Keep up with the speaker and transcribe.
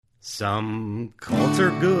Some cults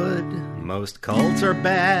are good, most cults are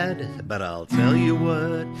bad, but I'll tell you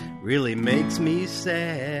what really makes me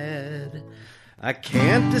sad. I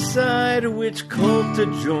can't decide which cult to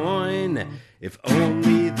join. If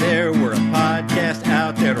only there were a podcast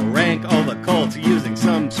out there to rank all the cults using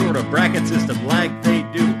some sort of bracket system like they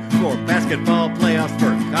do for basketball playoffs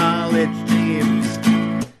for college teams.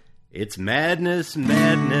 It's madness,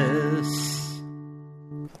 madness.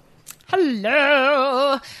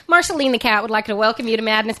 Hello. Marceline the cat would like to welcome you to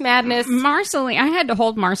Madness Madness. Marceline, I had to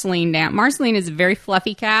hold Marceline down. Marceline is a very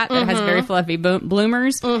fluffy cat that has very fluffy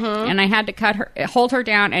bloomers, and I had to hold her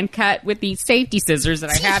down and cut with the safety scissors that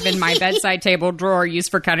I have in my bedside table drawer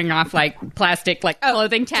used for cutting off like plastic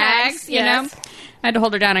clothing tags, you know? I had to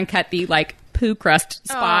hold her down and cut the poo crust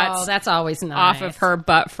spots. Oh, that's always nice. Off of her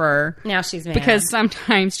butt fur. Now she's mad. Because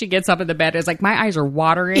sometimes she gets up in the bed and is like, my eyes are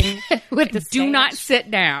watering. Do not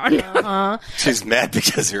sit down. She's mad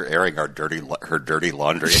because you're airing her dirty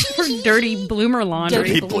laundry. Her dirty bloomer laundry.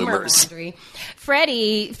 Dirty bloomers.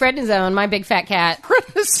 Frednazone, my big fat cat.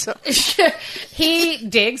 He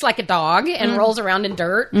digs like a dog and rolls around in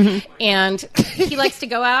dirt, and he likes to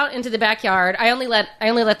go out into the backyard. I only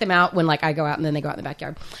let them out when I go out, and then they go out in the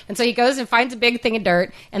backyard. And so he goes and finds a big thing of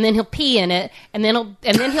dirt, and then he'll pee in it, and then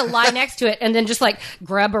he'll lie next to it, and then just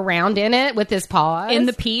grub around in it with his paws in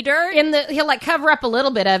the pee dirt. He'll cover up a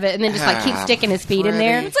little bit of it, and then just keep sticking his feet in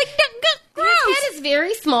there. It's gross. His head is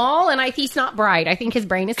very small, and he's not bright. I think his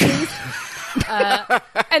brain is squeezed.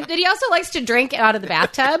 And he also likes to drink out of the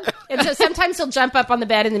bathtub, and so sometimes he'll jump up on the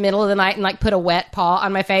bed in the middle of the night and put a wet paw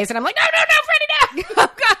on my face, and I'm like, no, Freddie,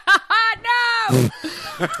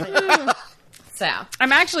 no. So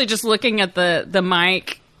I'm actually just looking at the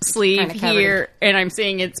mic sleeve here, and I'm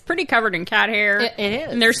seeing it's pretty covered in cat hair. It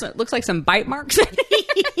is, and looks like some bite marks.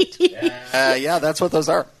 Yeah, that's what those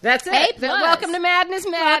are. That's it. Welcome to Madness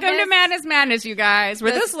Madness. Welcome to Madness Madness, you guys.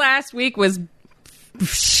 Where this last week was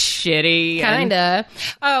shitty. Kinda.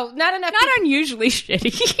 Oh, not enough. Not unusually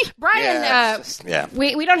shitty. Brian,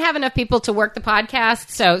 we don't have enough people to work the podcast,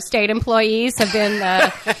 so state employees have been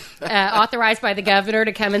authorized by the governor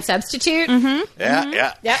to come and substitute.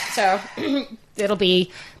 Yeah. So it'll be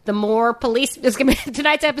the more police.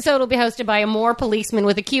 Tonight's episode will be hosted by a more policeman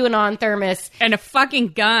with a QAnon thermos and a fucking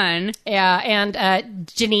gun. Yeah, and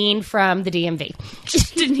Janine from the DMV.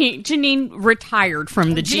 Janine retired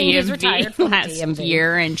from the DMV last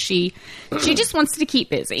year, and she just wants to keep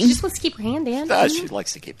busy. She just wants to keep her hand in. She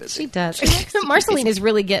likes to keep busy. She does. Marceline is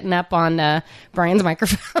really getting up on Brian's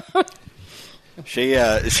microphone.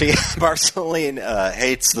 Marceline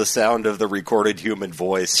hates the sound of the recorded human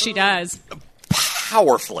voice. She does.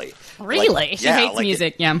 Powerfully. Really? She hates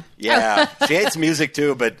music, Yeah, she hates music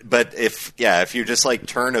too, but if you just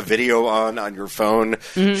turn a video on your phone,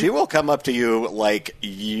 she will come up to you like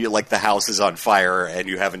the house is on fire and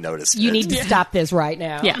you haven't noticed You need to stop this right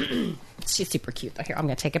now. Yeah. She's super cute though. Here, I'm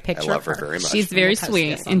going to take a picture. I love her very much. She's very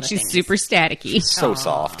sweet and she's super staticky. So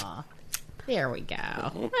soft. There we go.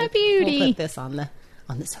 A beauty. We'll put this on the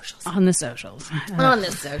socials. On the socials.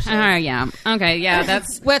 Oh, yeah. Okay, yeah,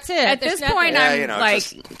 that's... What's it? At this point, I'm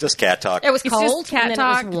just cat talk. It was cold. It's just cat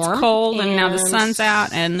talk. It's cold, and now the sun's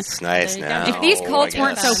out, and... It's nice now. If these cults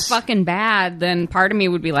weren't so fucking bad, then part of me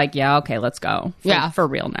would be like, yeah, okay, let's go. For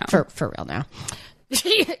real now. For real now.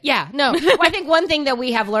 Yeah, no. I think one thing that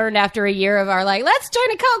we have learned after a year of our let's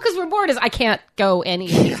join a cult because we're bored is I can't go any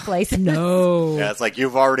of these places. No. Yeah, it's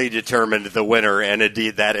you've already determined the winner, and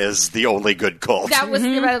indeed that is the only good cult. That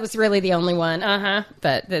was really the only one.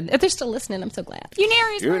 But if they're still listening, I'm so glad.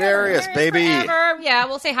 Funarius, baby. Forever. Yeah,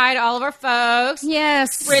 we'll say hi to all of our folks.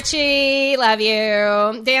 Yes. Richie, love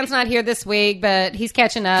you. Dan's not here this week, but he's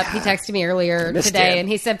catching up. He texted me earlier today, and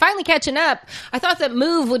he said, finally catching up. I thought that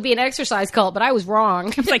Move would be an exercise cult, but I was wrong.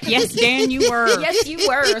 I was like, yes, Dan, you were. Yes, you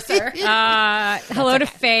were, sir. Hello to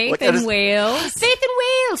Faith in Wales. Faith in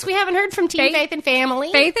Wales. We haven't heard from Team Faith and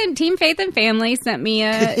Family. Team Faith and Family sent me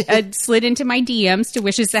a slid into my DMs to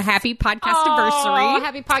wish us a happy podcast anniversary.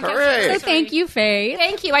 Happy podcast anniversary. So thank you, Faith.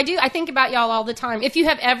 Thank you. I do. I think about y'all all the time. If you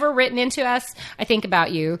have ever written into us, I think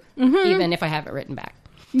about you, even if I haven't written back.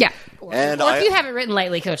 Yeah. If you haven't written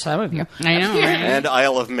lately, Coach, some of you. I know. Right? And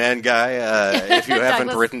Isle of Man guy, if you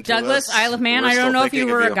haven't written to Douglas, us. Isle of Man, I don't know if you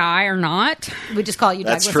were a guy or not. We just call you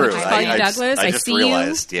Douglas. That's true. I call you Douglas. I just see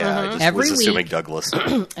realized, you. I just was assuming Douglas.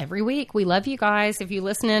 Every week. We love you guys. If you're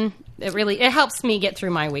listening, it helps me get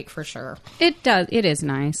through my week for sure. It does. It is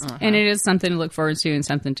nice. And it is something to look forward to and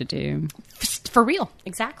something to do. For real.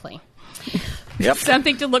 Exactly. Yep.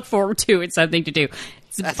 Something to look forward to and something to do.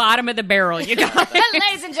 It's the bottom of the barrel. You got it.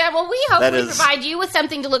 Ladies and gentlemen, we hope That we is- provide you with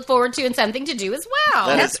something to look forward to and something to do as well.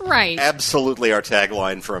 That's right. Absolutely our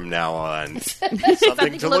tagline from now on.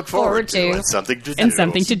 Something to look forward to. And something to do. And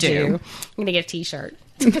something to do. I'm going to get a t-shirt.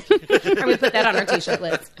 I'm going to put that on our t-shirt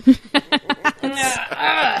list.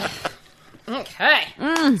 Okay.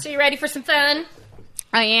 So you ready for some fun?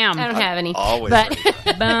 I am. I don't have any. Always But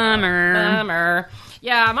Bummer.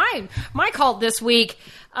 Yeah, my cult this week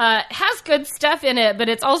has good stuff in it, but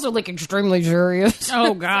it's also like extremely serious.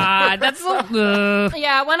 Oh, God. That's so...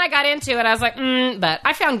 Yeah, when I got into it, I was like, but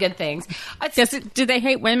I found good things. Do they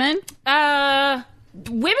hate women?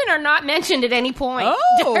 Women are not mentioned at any point.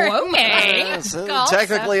 Oh, okay. So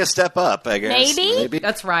technically a step up, I guess. Maybe?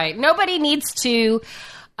 That's right. Nobody needs to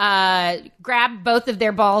grab both of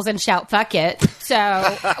their balls and shout, fuck it. So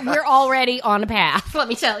we're already on a path, let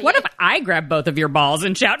me tell you. What if I grab both of your balls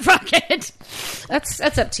and shout, fuck it?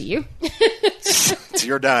 That's up to you. It's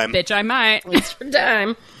your dime. Bitch, I might. It's your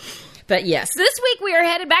dime. But yes, this week we are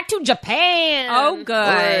headed back to Japan. Oh, good.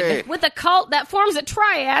 Hooray. With a cult that forms a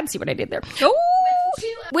triad. See what I did there? Ooh.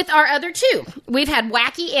 With our other two. We've had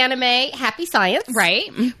wacky anime, happy science. Right.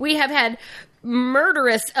 We have had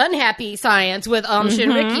murderous, unhappy science with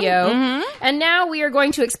Shinrikyo. And now we are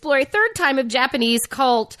going to explore a third time of Japanese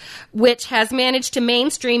cult, which has managed to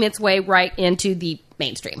mainstream its way right into the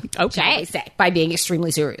mainstream. Okay. Shall we say, by being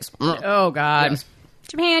extremely serious. Oh, God. Yes.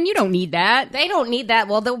 Japan, you don't need that. They don't need that.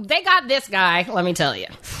 Well, they got this guy, let me tell you.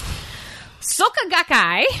 Soka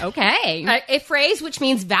Gakkai, Okay. a phrase which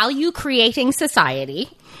means value-creating society,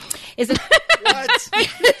 is a... What?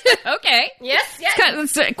 Okay. Yes.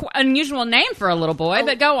 It's an unusual name for a little boy,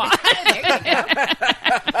 but go on.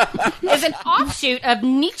 Is an offshoot of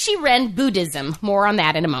Nichiren Buddhism. More on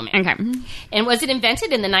that in a moment. Okay. And was it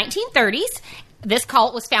invented in the 1930s? This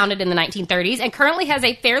cult was founded in the 1930s and currently has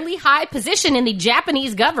a fairly high position in the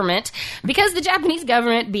Japanese government because the Japanese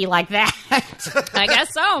government be like that. I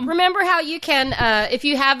guess so. Remember how you can, if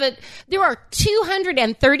you have it, there are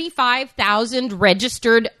 235,000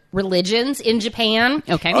 registered religions in Japan.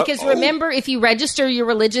 Okay. Because remember, if you register your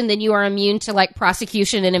religion, then you are immune to like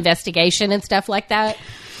prosecution and investigation and stuff like that.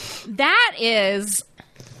 That is...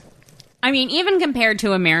 I mean, even compared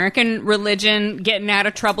to American religion getting out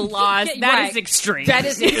of trouble laws, that is extreme. That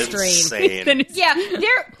is extreme. Insane. Yeah,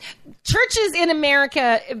 churches in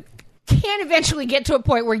America can eventually get to a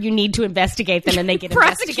point where you need to investigate them and they get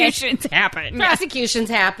investigated.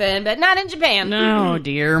 Prosecutions happen, but not in Japan. Oh,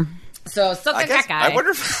 dear. So, Soka I guess, Gakkai. I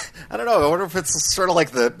wonder if, I don't know, I wonder if it's sort of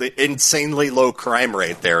like the insanely low crime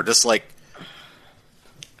rate there. Just like,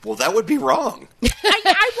 well, that would be wrong.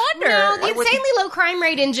 I wonder. No, the Why would- insanely low crime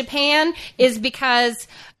rate in Japan is because...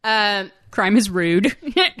 Crime is rude.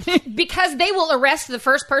 because they will arrest the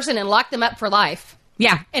first person and lock them up for life.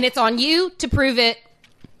 Yeah. And it's on you to prove it.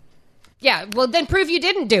 Yeah, well, then prove you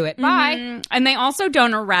didn't do it. Bye. And they also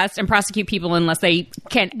don't arrest and prosecute people unless they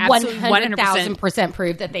can absolutely 100,000%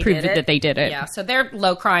 prove that they did it. that they did it. Yeah, so they're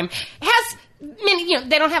low crime. It has...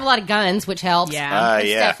 they don't have a lot of guns, which helps. Yeah. And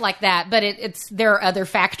Yeah. stuff like that. But there are other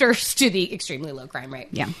factors to the extremely low crime rate.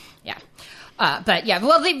 Yeah. Yeah. But yeah,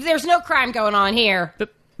 well, there's no crime going on here.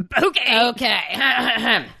 Okay.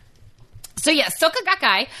 Okay. So yes, Soka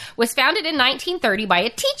Gakkai was founded in 1930 by a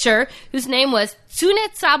teacher whose name was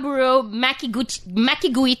Tsunetsaburo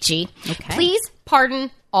Makiguchi. Okay. Please pardon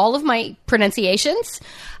all of my pronunciations.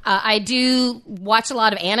 I do watch a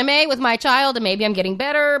lot of anime with my child, and maybe I'm getting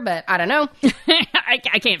better, but I don't know. I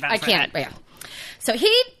can't vouch I for can't. that. Yeah. So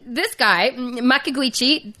this guy,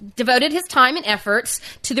 Makiguchi, devoted his time and efforts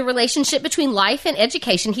to the relationship between life and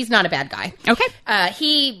education. He's not a bad guy. Okay.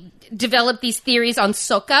 He developed these theories on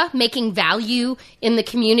soka, making value in the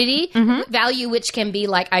community. Value which can be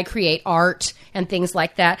like, I create art and things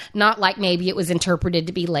like that. Not like maybe it was interpreted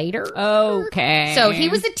to be later. Okay. So he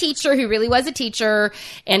was a teacher who really was a teacher,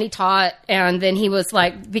 and he taught, and then he was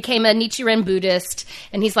like, became a Nichiren Buddhist,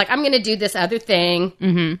 and he's like, I'm going to do this other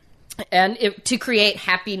thing. And to create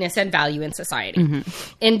happiness and value in society.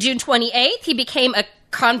 In June 28th, he became a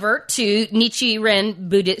convert to Nichiren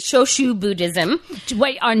Shoshu Buddhism.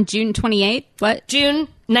 Wait, on June 28th? What? June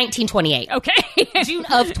 1928. Okay. June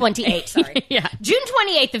of 28, sorry. Yeah. June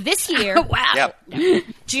 28th of this year. Wow. Yep.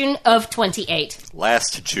 June of 28.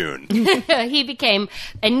 Last June. He became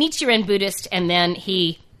a Nichiren Buddhist, and then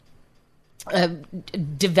he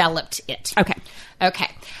developed it. Okay. Okay.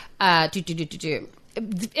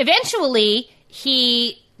 Eventually,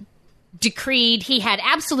 he decreed he had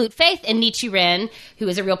absolute faith in Nichiren, who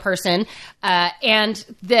is a real person, and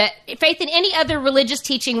that faith in any other religious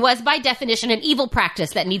teaching was, by definition, an evil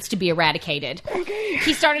practice that needs to be eradicated. Okay.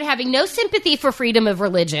 He started having no sympathy for freedom of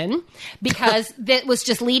religion because that was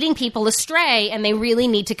just leading people astray, and they really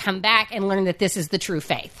need to come back and learn that this is the true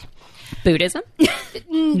faith. Buddhism?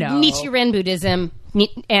 No. Nichiren Buddhism,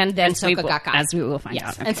 and then Soka Gakkai. As we will find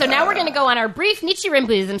out. And so now we're going to go on our brief Nichiren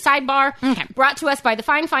Buddhism sidebar, brought to us by the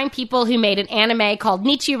fine people who made an anime called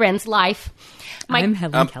Nichiren's Life. I'm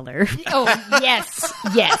Helen Keller. Oh, yes.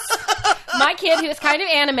 My kid, who is kind of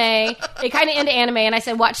into anime, and I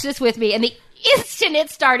said, watch this with me, and the instant it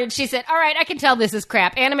started, she said, all right, I can tell this is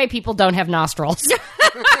crap. Anime people don't have nostrils.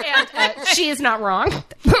 And she is not wrong.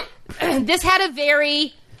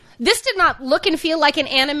 This did not look and feel like an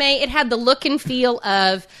anime. It had the look and feel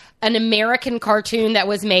of an American cartoon that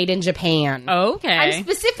was made in Japan. Okay. I'm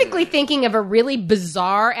specifically thinking of a really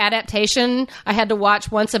bizarre adaptation I had to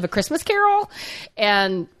watch once of A Christmas Carol,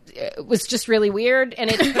 and it was just really weird.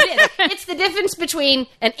 And it's the difference between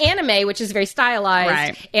an anime, which is very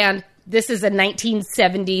stylized, and this is a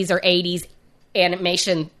 1970s or 80s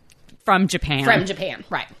animation. From Japan.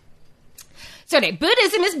 Right. So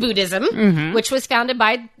Buddhism is Buddhism, which was founded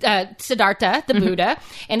by Siddhartha, the Buddha,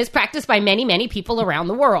 and is practiced by many, many people around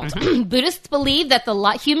the world. Buddhists believe that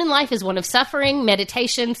the human life is one of suffering,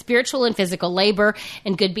 meditation, spiritual and physical labor,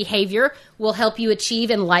 and good behavior will help you achieve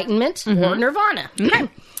enlightenment or nirvana. Okay.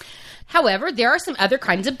 However, there are some other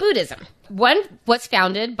kinds of Buddhism. One was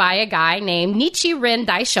founded by a guy named Nichiren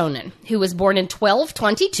Daishonin, who was born in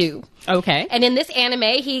 1222. Okay. And in this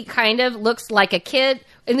anime, he kind of looks like a kid.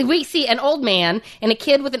 And we see an old man and a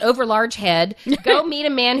kid with an overlarge head go meet a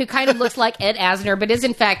man who kind of looks like Ed Asner, but is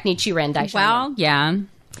in fact Nichiren Daishonin. Well, yeah.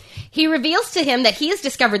 He reveals to him that he has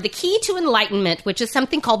discovered the key to enlightenment, which is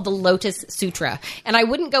something called the Lotus Sutra. And I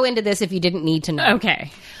wouldn't go into this if you didn't need to know.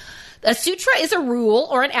 Okay. A sutra is a rule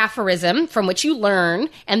or an aphorism from which you learn,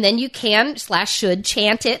 and then you can/should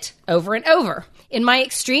chant it over and over. In my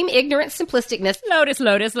extreme ignorant simplisticness... Lotus,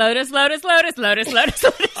 lotus, lotus, lotus, lotus, lotus, lotus,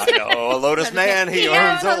 lotus. I know a lotus man. He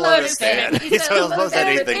owns a lotus stand. He sells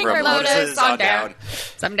anything from lotuses on down.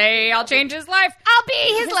 Someday I'll change his life. I'll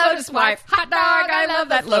be his lotus wife. Hot dog, I love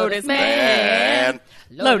that lotus man.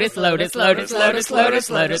 Lotus, lotus, lotus, lotus, lotus,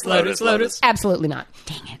 lotus, lotus, lotus. Absolutely not.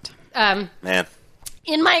 Dang it. Man.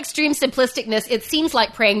 In my extreme simplisticness, it seems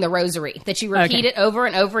like praying the rosary, that you repeat it over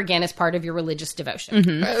and over again as part of your religious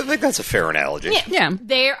devotion. I think that's a fair analogy. Yeah.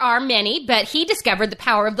 There are many, but he discovered the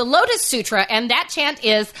power of the Lotus Sutra, and that chant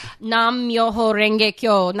is Nam Myoho Renge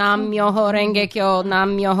Kyo, Nam Myoho Renge Kyo,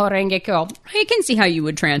 Nam Myoho Renge Kyo. I can see how you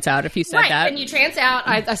would trance out if you said that. And you trance out.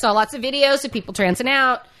 I saw lots of videos of people trancing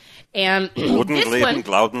out. And this one...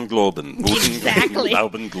 Glauben, Globen. Exactly.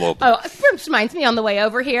 Glauben, Globen. Oh, it reminds me, on the way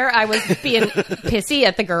over here, I was being pissy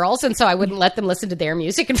at the girls, and so I wouldn't let them listen to their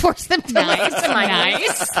music and force them to listen to my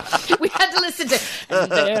nice. We had to listen to...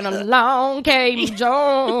 And then along came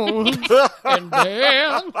Jones, and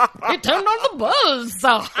then he turned on the buzz. So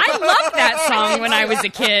I loved that song when I was a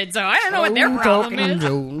kid, so I don't know what their problem is.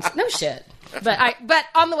 Jones. No shit. But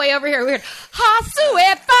on the way over here, we heard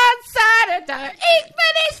Hasue Fan Saturday, ich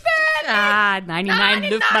 99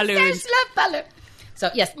 Luftballons. So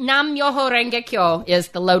yes, Nam Myoho Renge Kyo is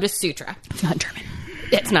the Lotus Sutra. It's not German.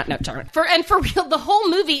 It's not German. For real, the whole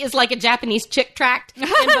movie is like a Japanese chick tract in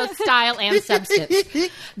both style and substance.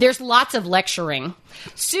 There's lots of lecturing.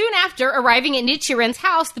 Soon after arriving at Nichiren's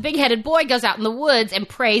house, the big-headed boy goes out in the woods and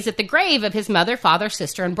prays at the grave of his mother, father,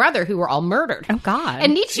 sister, and brother, who were all murdered. Oh, God.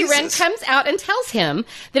 And Nichiren comes out and tells him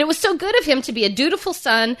that it was so good of him to be a dutiful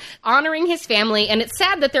son, honoring his family, and it's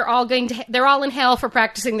sad that they're all in hell for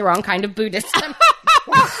practicing the wrong kind of Buddhism.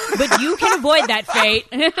 But you can avoid that fate.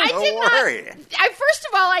 Don't worry. First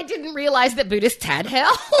of all, I didn't realize that Buddhists had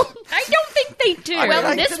hell. I don't think they do.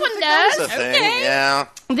 Well, this one does. Okay. Yeah.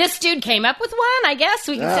 This dude came up with one, I guess.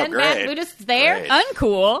 We can send back Buddhists there. Great.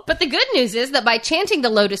 Uncool. But the good news is that by chanting the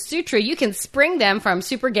Lotus Sutra, you can spring them from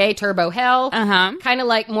super gay turbo hell, kind of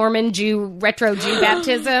like Mormon Jew, retro Jew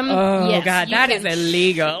baptism. Oh, yes, God, that is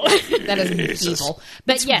illegal. That is evil.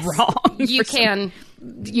 But it's yes, wrong you can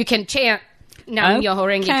chant Nam Myoho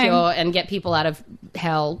Renge Kyo and get people out of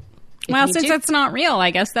hell. Well, since it's not real, I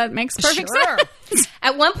guess that makes perfect sense.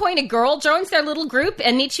 At one point, a girl joins their little group,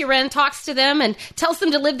 and Nichiren talks to them and tells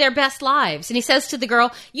them to live their best lives. And he says to the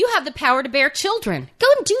girl, "You have the power to bear children. Go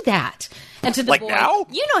and do that." And to the boy, now?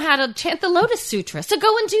 "You know how to chant the Lotus Sutra, so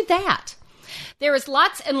go and do that." There is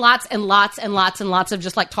lots and lots and lots and lots and lots of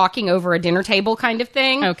just like talking over a dinner table kind of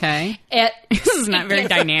thing. Okay. This is not very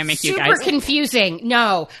dynamic, you guys. Super confusing.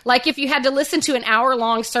 No. Like if you had to listen to an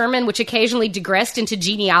hour-long sermon, which occasionally digressed into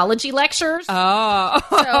genealogy lectures. Oh.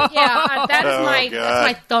 So, yeah, that's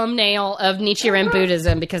my thumbnail of Nichiren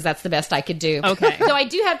Buddhism because that's the best I could do. Okay. So I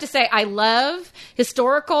do have to say I love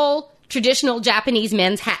historical traditional Japanese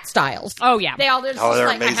men's hat styles. Oh, yeah. They're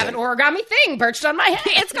like, amazing. I have an origami thing perched on my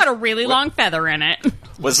head. It's got a really long feather in it.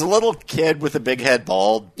 Was the little kid with the big head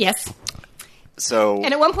bald? Yes. So.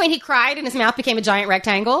 And at one point he cried and his mouth became a giant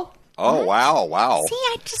rectangle. Oh, wow. See,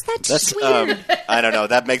 that's weird. I don't know.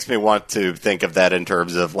 That makes me want to think of that in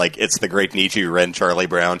terms of, like, it's the great Nichiren Charlie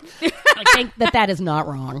Brown. I think that is not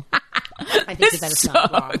wrong. I think that is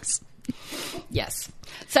not wrong. Yes.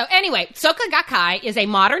 So anyway, Soka Gakkai is a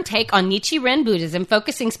modern take on Nichiren Buddhism,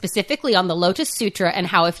 focusing specifically on the Lotus Sutra and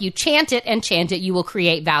how if you chant it, you will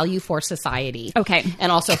create value for society. Okay. And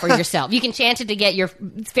also for yourself. You can chant it to get your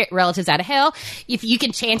relatives out of hell. If you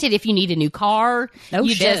can chant it if you need a new car. Oh,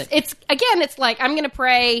 shit. It's like, I'm going to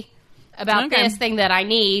pray about this thing that I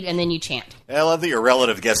need, and then you chant. I love that your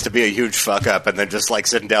relative gets to be a huge fuck up and then just, like,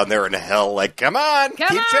 sitting down there in hell, like, come on, keep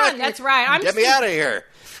chanting. That's right. Get me out of here.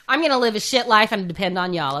 I'm going to live a shit life and depend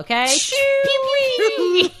on y'all, okay? Pew,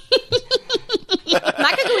 pew.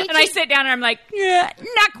 And I sit down and I'm like,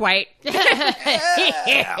 not quite.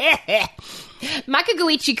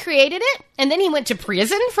 Makaguichi created it, and then he went to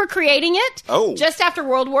prison for creating it. Oh. Just after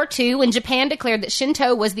World War II, when Japan declared that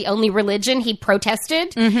Shinto was the only religion, he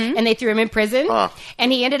protested, and they threw him in prison.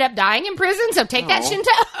 And he ended up dying in prison, so take that, Shinto.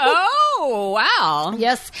 Oh, wow.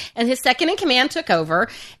 Yes, and his second-in-command took over,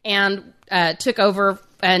 and took over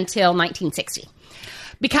until 1960.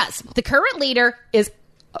 Because the current leader is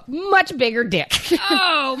a much bigger dick.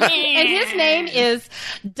 Oh, man. And his name is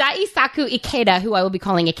Daisaku Ikeida, who I will be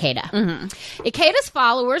calling Ikeida. Ikeida's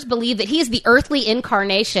followers believe that he is the earthly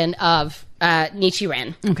incarnation of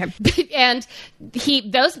Nichiren. Okay. And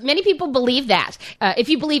many people believe that. If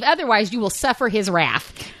you believe otherwise, you will suffer his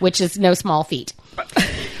wrath, which is no small feat.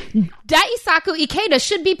 Daisaku Ikeida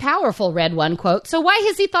should be powerful, read one quote. So why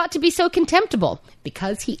is he thought to be so contemptible?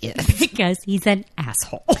 Because he is. Because he's an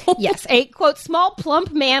asshole. Yes, a, quote, small,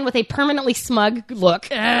 plump man with a permanently smug look. He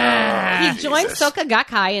joined Soka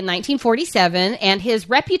Gakkai in 1947, and his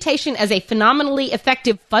reputation as a phenomenally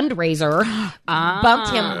effective fundraiser bumped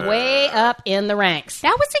him way up in the ranks.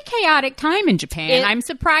 That was a chaotic time in Japan. I'm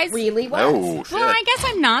surprised. Really was. Oh, shit. Well, I guess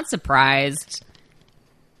I'm not surprised.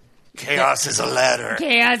 Chaos is a ladder.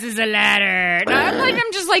 Chaos is a ladder. No,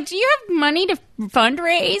 I'm just like, do you have money to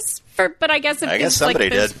fundraise for? But I guess somebody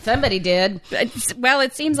did. Somebody did. Well,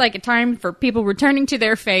 it seems like a time for people returning to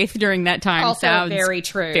their faith during that time. Also sounds very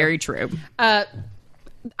true. Very true. I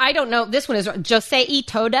don't know. This one is Josei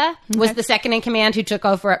Toda was the second in command who took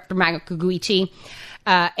over after Makaguichi,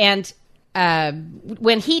 and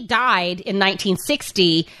when he died in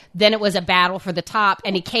 1960, then it was a battle for the top,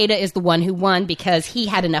 and Ikeida is the one who won because he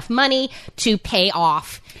had enough money to pay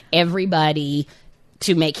off everybody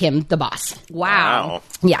to make him the boss. Wow.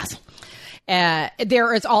 Yes.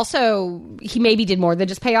 There is also, he maybe did more than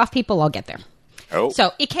just pay off people. I'll get there. Oh.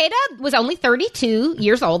 So Ikeida was only 32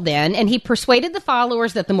 years old then, and he persuaded the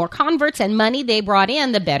followers that the more converts and money they brought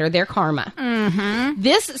in, the better their karma.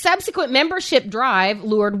 This subsequent membership drive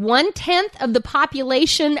lured 1/10 of the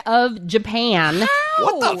population of Japan.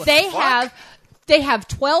 What the fuck? They have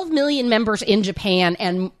 12 million members in Japan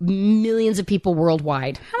and millions of people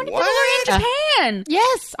worldwide. How many people are in Japan?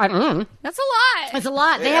 Yes. I don't know. That's a lot. It's a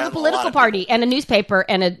lot. They have a a political lot of party and a newspaper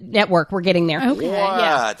and a network. We're getting there. Okay.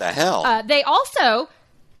 What the hell? They also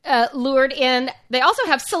lured in, they also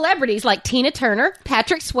have celebrities like Tina Turner,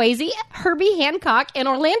 Patrick Swayze, Herbie Hancock, and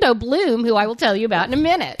Orlando Bloom, who I will tell you about in a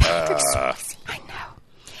minute. Patrick Swayze. I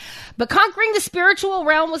know. But conquering the spiritual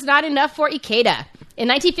realm was not enough for Ikeida. In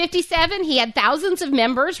 1957, he had thousands of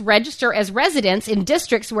members register as residents in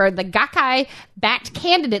districts where the Gakkai-backed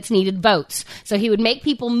candidates needed votes. So he would make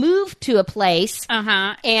people move to a place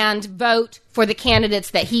and vote for the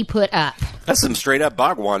candidates that he put up. That's some straight-up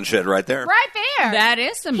Bhagwan shit right there. Right there. That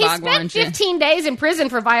is some He Bhagwan spent shit. 15 days in prison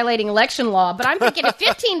for violating election law, but I'm thinking if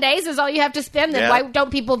 15 days is all you have to spend, then why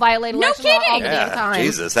don't people violate election law all the damn time?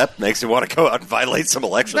 Jesus, that makes you want to go out and violate some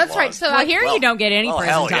election laws. That's right. So Well, here you don't get any prison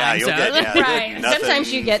hell time. yeah, you'll so. get right. nothing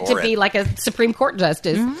Sometimes you get for to be it. like a Supreme Court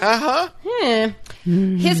justice.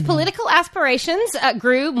 His political aspirations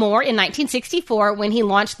grew more in 1964 when he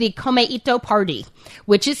launched the Komeito Party,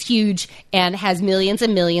 which is huge and has millions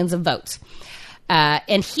and millions of votes.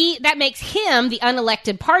 And that makes him the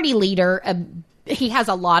unelected party leader. He has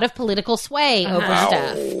a lot of political sway over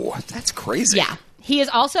stuff. Oh, that's crazy. Yeah. He is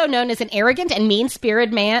also known as an arrogant and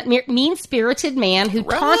mean-spirited man who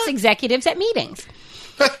taunts executives at meetings.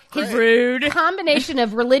 His rude combination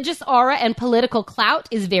of religious aura and political clout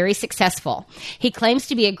is very successful. He claims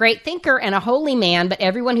to be a great thinker and a holy man, but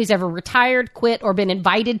everyone who's ever retired, quit, or been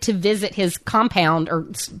invited to visit his compound or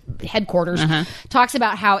headquarters talks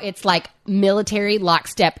about how it's like military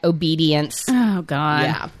lockstep obedience. Oh, God.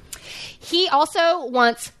 Yeah. He also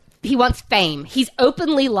wants fame. He's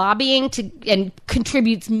openly lobbying and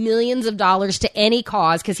contributes millions of dollars to any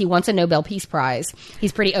cause because he wants a Nobel Peace Prize.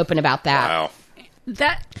 He's pretty open about that. Wow.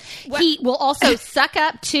 He will also suck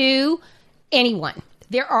up to anyone.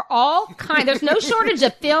 There are there's no shortage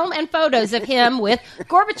of film and photos of him with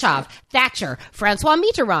Gorbachev, Thatcher, Francois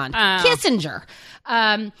Mitterrand, Kissinger.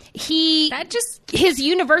 His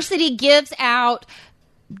university gives out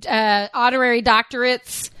honorary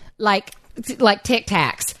doctorates like Tic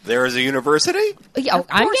Tacs. There is a university? Oh,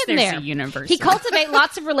 I'm getting there's there. A university. He cultivates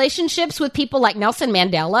lots of relationships with people like Nelson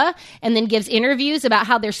Mandela and then gives interviews about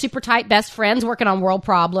how they're super tight best friends working on world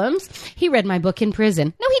problems. He read my book in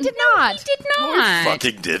prison. No, he did not. He did not.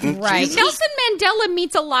 Fucking didn't. Right. Jesus. Nelson Mandela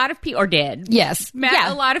meets a lot of people, or did. Yes. Met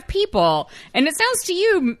Yeah. a lot of people. And it sounds to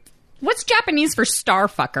you... What's Japanese for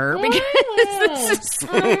starfucker? Because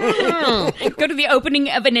go to the opening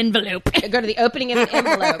of an envelope. Go to the opening of an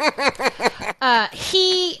envelope.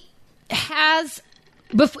 He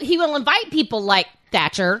will invite people like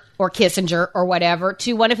Thatcher or Kissinger or whatever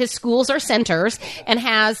to one of his schools or centers and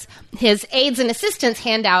has his aides and assistants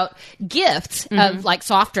hand out gifts of like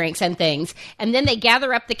soft drinks and things. And then they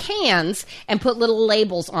gather up the cans and put little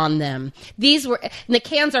labels on them. The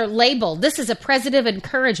cans are labeled. This is a positive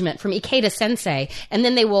encouragement from Ikeida sensei. And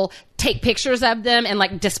then they will take pictures of them and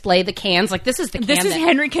like display the cans. Like this is the can. This is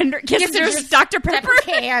Henry Kissinger's Dr. Pepper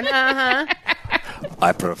can.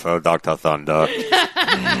 I prefer Dr. Thunder.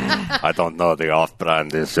 I don't know. The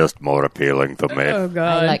off-brand is just more appealing to me. Oh,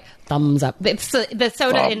 God. I like thumbs up. The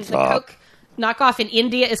soda in the Coke knockoff in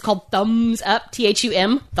India is called Thumbs Up.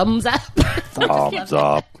 THUM. Thumbs up. Thumbs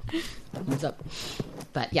up. Thumbs up.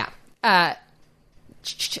 But yeah.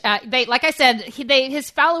 They, like I said, his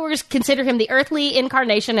followers consider him the earthly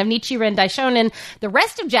incarnation of Nichiren Daishonin. The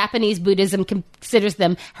rest of Japanese Buddhism considers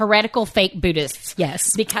them heretical fake Buddhists.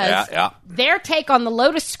 Yes. Because their take on the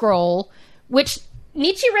Lotus Scroll, which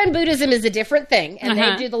Nichiren Buddhism is a different thing, and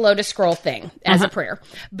they do the Lotus Scroll thing as a prayer.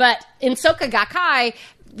 But in Soka Gakkai,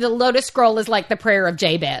 the Lotus Scroll is like the prayer of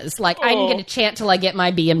Jabez. Like, I didn't get a chant till I get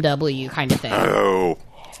my BMW kind of thing. Oh.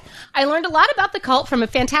 I learned a lot about the cult from a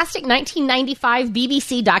fantastic 1995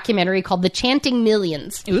 BBC documentary called The Chanting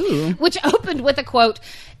Millions, which opened with a quote,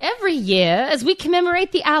 "Every year, as we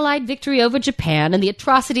commemorate the Allied victory over Japan and the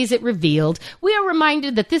atrocities it revealed, we are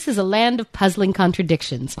reminded that this is a land of puzzling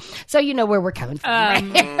contradictions." So you know where we're coming from,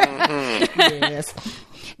 right? Yes.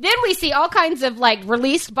 Then we see all kinds of, like,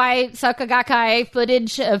 released by Soka Gakkai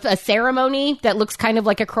footage of a ceremony that looks kind of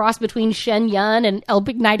like a cross between Shen Yun and El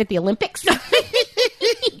Big Night at the Olympics.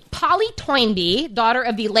 Polly Toynbee, daughter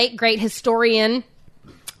of the late great historian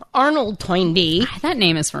Arnold Toynbee. That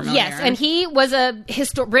name is familiar. Yes, and he was a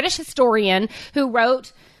British historian who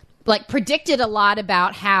wrote, like, predicted a lot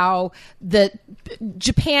about how the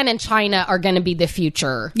Japan and China are going to be the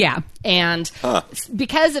future. Yeah. And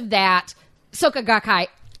because of that, Soka Gakkai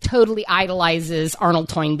totally idolizes Arnold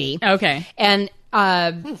Toynbee. Okay. And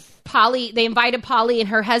Polly, they invited Polly and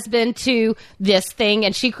her husband to this thing,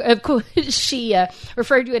 and she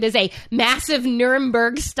referred to it as a massive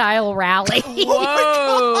Nuremberg-style rally.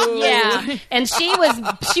 Whoa! Yeah, and she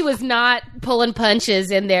was not pulling punches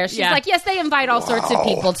in there. She's like, yes, they invite all sorts of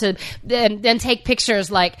people to then take pictures,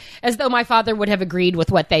 like as though my father would have agreed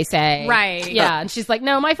with what they say. Right? Yeah, and she's like,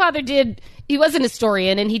 no, my father did. He was an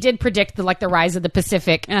historian, and he did predict the rise of the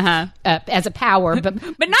Pacific as a power,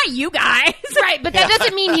 but not you guys, right? But that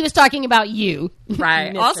doesn't mean he was talking about you,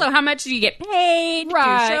 right? Also, how much do you get paid to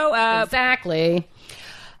show up? Exactly.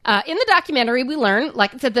 In the documentary, we learn,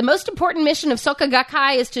 like I said, the most important mission of Soka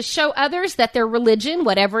Gakkai is to show others that their religion,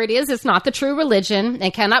 whatever it is not the true religion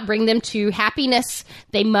and cannot bring them to happiness.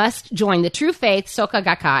 They must join the true faith, Soka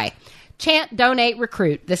Gakkai. Chant, donate,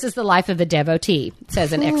 recruit. This is the life of a devotee,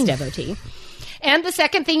 says an ex-devotee. And the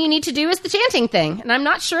second thing you need to do is the chanting thing. And I'm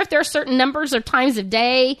not sure if there are certain numbers or times of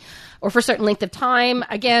day or for a certain length of time.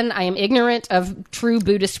 Again, I am ignorant of true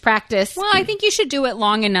Buddhist practice. Well, I think you should do it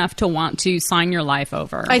long enough to want to sign your life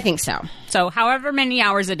over. I think so. So however many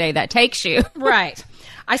hours a day that takes you. Right.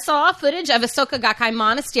 I saw footage of a Soka Gakkai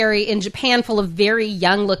monastery in Japan full of very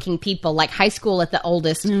young-looking people, like high school at the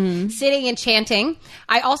oldest, sitting and chanting.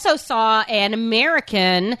 I also saw an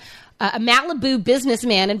American... a Malibu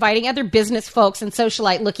businessman inviting other business folks and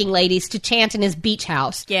socialite-looking ladies to chant in his beach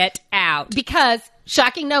house. Get out. Because,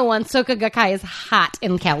 shocking no one, Soka Gakkai is hot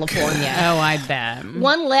in California. Oh, I bet.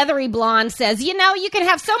 One leathery blonde says, you can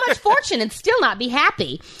have so much fortune and still not be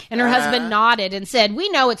happy. And her husband nodded and said, we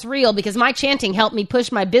know it's real because my chanting helped me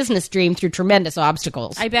push my business dream through tremendous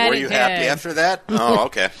obstacles. I bet Were you happy after that? Oh,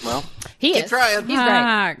 okay. Well, He keep is. trying. He's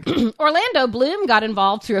great. Orlando Bloom got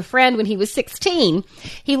involved through a friend when he was 16.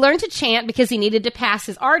 He learned to chant because he needed to pass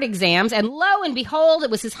his art exams, and lo and behold, it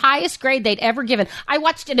was his highest grade they'd ever given. I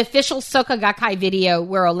watched an official Soka Gakkai video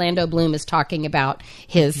where Orlando Bloom is talking about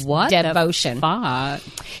his devotion.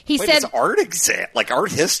 He Wait, said, his art exam? Like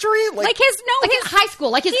art history? like his high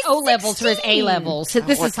school, like his O levels or his A levels. So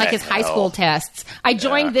this What is like the his high hell? school tests. I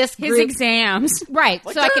joined this his group. exams. Right.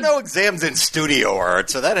 Like, so there I are could. no exams in studio art,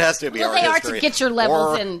 so that has to be Well, art they are history. to get your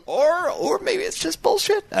levels in- Or maybe it's just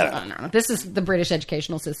bullshit. I don't know. No. This is the British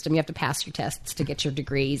educational system. You have to pass your tests to get your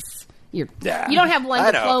degrees. You Yeah. don't have one I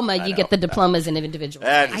know, diploma. I You know. get the diplomas in individual.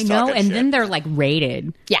 I know, and then they're like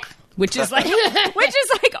rated. Yeah. Which is like,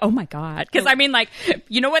 oh my God. Because I mean, like,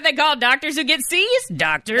 you know what they call doctors who get C's?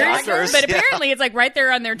 Doctors. Doctors, But yeah. apparently it's like right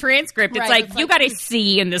there on their transcript. It's Right, like, it's you like- got a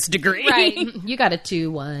C in this degree. Right. You got a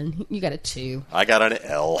 2-1. You got a 2. I got an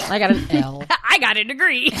L. I got an L. I got a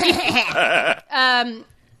degree.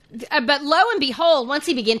 But lo and behold, once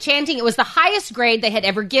he began chanting, it was the highest grade they had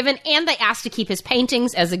ever given, and they asked to keep his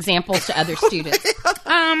paintings as examples to other students.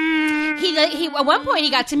 He at one point,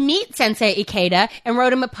 he got to meet Sensei Ikeida and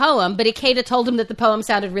wrote him a poem, but Ikeida told him that the poem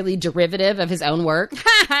sounded really derivative of his own work.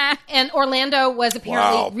 And Orlando was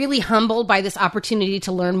apparently really humbled by this opportunity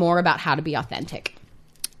to learn more about how to be authentic.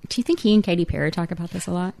 Do you think he and Katy Perry talk about this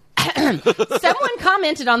a lot? Someone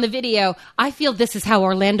commented on the video, I feel this is how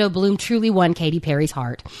Orlando Bloom truly won Katy Perry's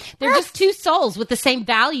heart. They're just two souls with the same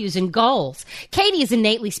values and goals. Katy is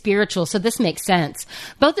innately spiritual, so this makes sense.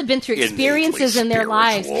 Both have been through experiences in their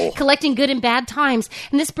lives, collecting good and bad times,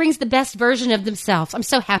 and this brings the best version of themselves. I'm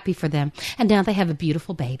so happy for them. And now they have a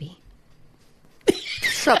beautiful baby.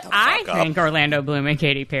 Shut the fuck I up. think Orlando Bloom and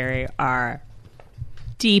Katy Perry are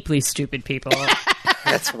deeply stupid people.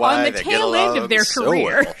 That's why on the they get tail along end of their so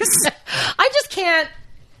careers. well. I just can't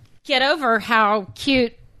get over how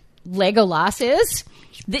cute Legolas is.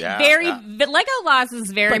 Legolas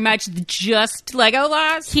is very much just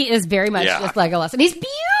Legolas. He is very much just Legolas. And he's beautiful.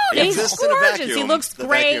 He's Exists in a gorgeous. vacuum, He looks the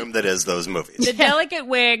great. vacuum that is those movies. The delicate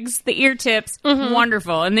wigs, the ear tips,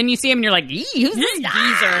 wonderful. And then you see him and you're like, who's this geezer?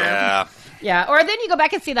 Yeah. Yeah, or then you go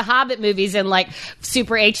back and see the Hobbit movies in like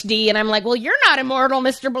super HD, and I'm like, well, you're not immortal,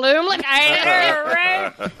 Mr. Bloom. Like, I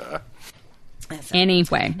know, right?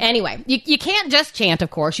 Anyway, you can't just chant, of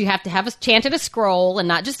course. You have to have chanted a scroll, and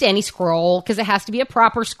not just any scroll, because it has to be a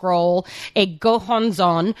proper scroll, a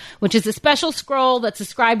gohonzon, which is a special scroll that's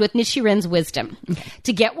described with Nichiren's wisdom.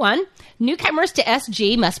 To get one, newcomers to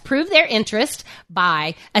SG must prove their interest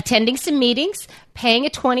by attending some meetings, paying a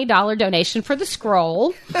 $20 donation for the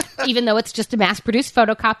scroll, even though it's just a mass-produced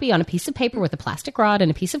photocopy on a piece of paper with a plastic rod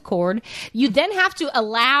and a piece of cord. You then have to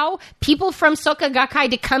allow people from Soka Gakkai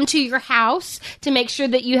to come to your house to make sure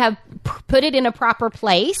that you have put it in a proper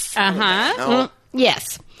place.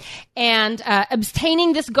 Yes. And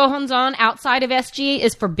obtaining this gohonzon outside of SG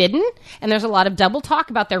is forbidden, and there's a lot of double talk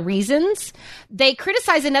about their reasons. They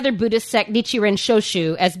criticize another Buddhist sect, Nichiren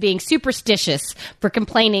Shoshu, as being superstitious for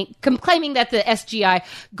claiming that the SGI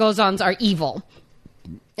gozons are evil.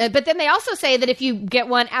 But then they also say that if you get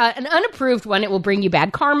one out, an unapproved one, it will bring you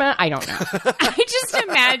bad karma. I don't know. I just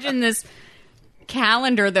imagine this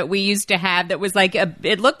calendar that we used to have that was like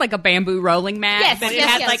it looked like a bamboo rolling mat, but it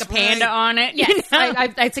had like a panda on it. Yes, you know?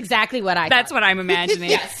 that's exactly what I That's thought. what I'm imagining.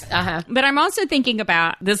 Yes. But I'm also thinking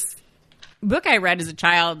about this book I read as a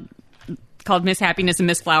child called Miss Happiness and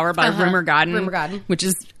Miss Flower by Rumor Godden, which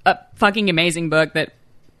is a fucking amazing book that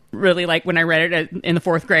really, like, when I read it in the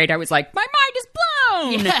 4th grade, I was like, my mind is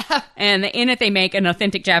blown. Yeah. And in it, they make an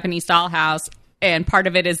authentic Japanese dollhouse, and part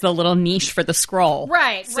of it is the little niche for the scroll.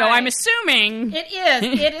 Right. So I'm assuming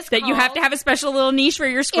it is that you have to have a special little niche for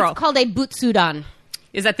your scroll. It's called a butsudan.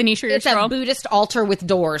 Is that the niche for your It's scroll? a Buddhist altar with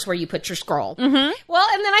doors where you put your scroll. Well,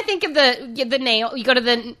 and then I think of the nail. You go to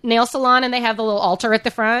the nail salon and they have the little altar at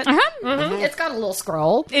the front. It's got a little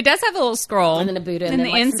scroll. It does have a little scroll. And then a Buddha. And, then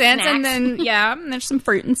the like incense. some And then, and there's some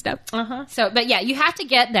fruit and stuff. So, but yeah, you have to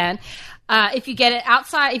get then. If you get it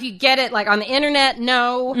outside, if you get it like on the internet,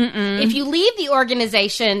 no. If you leave the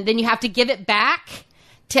organization, then you have to give it back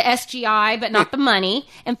to SGI, but not the money.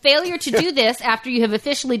 And failure to do this after you have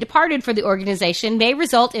officially departed for the organization may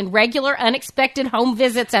result in regular, unexpected home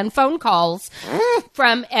visits and phone calls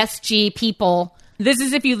from SG people. This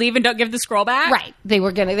is if you leave and don't give the scroll back? Right.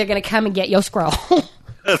 They're gonna come and get your scroll.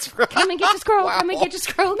 That's right. Come and get your scroll. Wow. Come and get your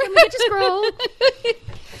scroll. Come and get your scroll.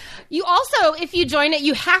 You also, if you join it,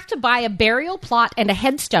 you have to buy a burial plot and a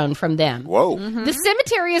headstone from them. Whoa. Mm-hmm. The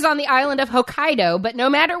cemetery is on the island of Hokkaido, but no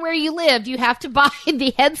matter where you lived, you have to buy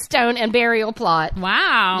the headstone and burial plot.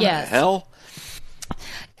 Wow. Yes. Hell?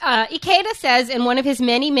 Ikeida says in one of his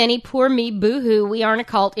many, many poor me boohoo we aren't a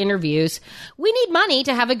cult interviews, we need money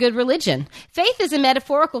to have a good religion. Faith is a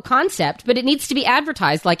metaphorical concept, but it needs to be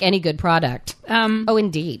advertised like any good product. Oh,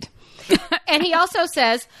 indeed. And he also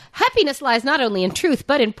says, happiness lies not only in truth,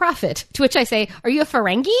 but in profit. To which I say, are you a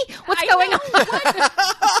Ferengi? What's going on?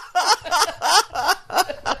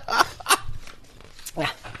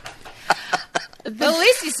 At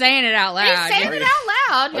least he's saying it out loud. He's saying it out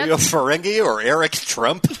loud. Are you a Ferengi or Eric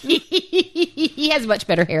Trump? He has much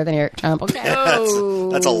better hair than Eric Trump. Okay.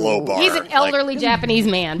 That's a low bar. He's an elderly Japanese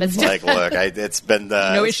man, but still. Like, look, it's been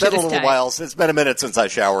a little while. It's been a minute since I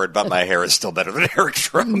showered, but my hair is still better than Eric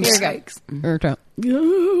Trump's. Eric Trump.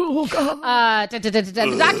 The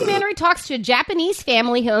documentary talks to a Japanese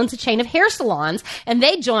family who owns a chain of hair salons, and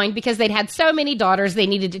they joined because they'd had so many daughters they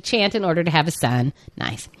needed to chant in order to have a son.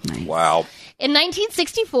 Nice. Wow. In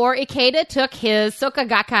 1964, Ikeida took his Soka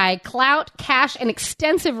Gakkai clout, cash, and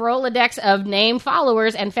extensive Rolodex of named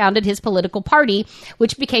followers and founded his political party,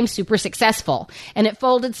 which became super successful. And it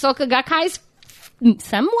folded Soka Gakkai's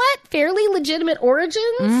somewhat fairly legitimate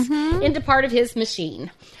origins into part of his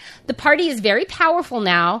machine. The party is very powerful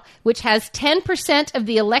now, which has 10% of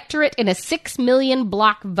the electorate in a 6 million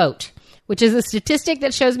block vote, which is a statistic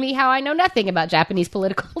that shows me how I know nothing about Japanese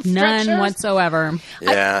political structures. None whatsoever.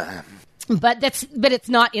 Yeah. But it's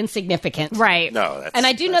not insignificant. Right. No, and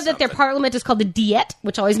I do know that their parliament is called the Diet,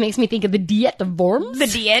 which always makes me think of the Diet of Worms. The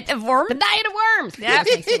Diet of Worms? The Diet of Worms. That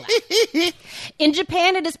makes me laugh. In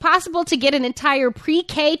Japan, it is possible to get an entire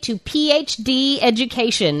pre-K to PhD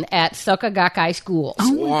education at Soka Gakkai schools.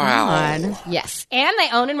 Oh, wow. God. Yes. And they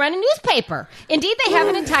own and run a newspaper. Indeed, they have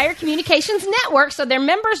an entire communications network, so their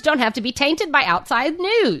members don't have to be tainted by outside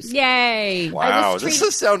news. Yay. Wow. This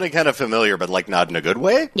is sounding kind of familiar, but like not in a good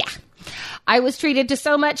way? Yeah. I was treated to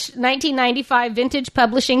so much 1995 vintage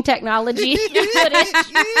publishing technology footage.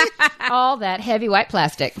 All that heavy white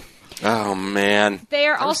plastic. Oh, man.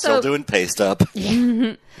 They're I'm also still doing paste up.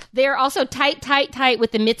 They're also tight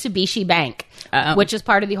with the Mitsubishi Bank, which is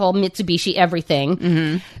part of the whole Mitsubishi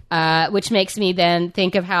everything, which makes me then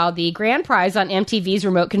think of how the grand prize on MTV's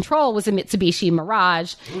Remote Control was a Mitsubishi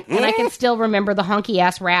Mirage, and I can still remember the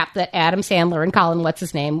honky-ass rap that Adam Sandler and Colin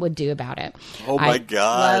What's-His-Name would do about it. Oh, my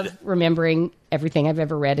God. Love remembering everything I've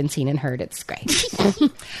ever read and seen and heard. It's great.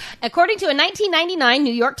 According to a 1999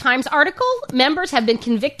 New York Times article, members have been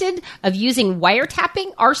convicted of using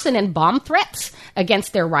wiretapping, arson, and bomb threats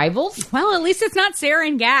against their rivals. Well, at least it's not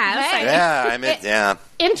sarin gas. Right. Yeah, I mean, yeah.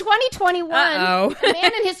 In 2021, a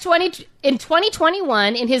man in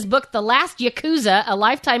 2021, in his book "The Last Yakuza: A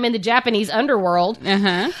Lifetime in the Japanese Underworld,"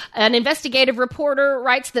 an investigative reporter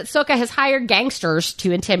writes that Soka has hired gangsters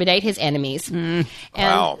to intimidate his enemies. And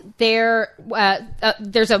Wow. there's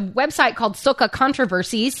a website called Soka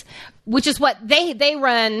Controversies, which is what they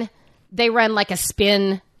run. They run like a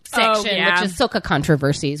spin section, which is Soka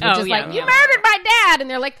Controversies, which is like, you murdered my dad, and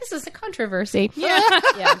they're like, this is a controversy. Yeah.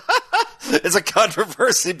 It's a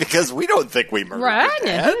controversy because we don't think we murdered your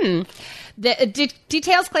dad. The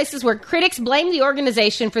details places where critics blame the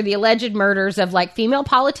organization for the alleged murders of like female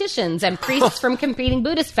politicians and priests from competing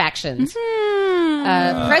Buddhist factions.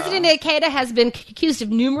 President Ikeida has been accused of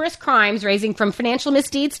numerous crimes ranging from financial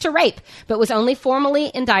misdeeds to rape, but was only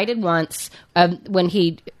formally indicted once when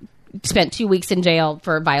he spent 2 weeks in jail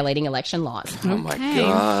for violating election laws. Oh, my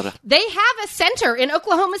God. They have a center in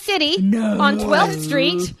Oklahoma City on 12th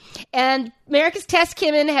Street, and America's Tess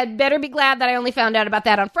Kimmin had better be glad that I only found out about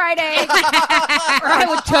that on Friday, or I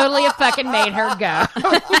would totally have fucking made her go.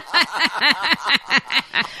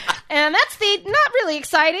 And that's the not really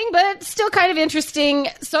exciting, but still kind of interesting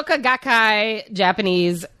Soka Gakkai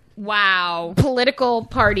Japanese political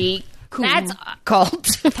party That's a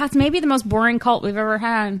cult. That's maybe the most boring cult we've ever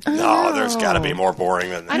had. No, there's got to be more boring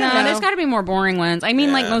than that. I don't know. There's got to be more boring ones. I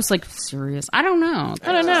mean, like most like serious. I don't know.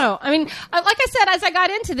 I don't know. I mean, like I said, as I got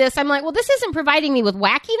into this, I'm like, well, this isn't providing me with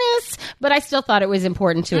wackiness, but I still thought it was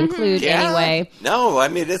important to include anyway. No, I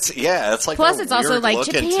mean, it's like. Plus, it's also like,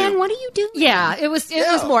 Japan, what are you doing? Yeah, it was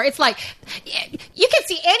more. It's like, you can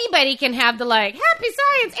see anybody can have the like, happy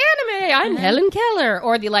science anime, I'm Helen Keller,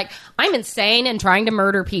 or the like, I'm insane and trying to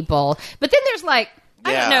murder people. But then there's like,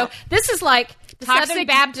 I don't know, this is like the Southern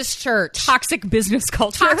Baptist Church. Toxic business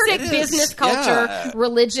culture. Toxic business culture,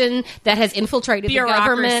 religion that has infiltrated the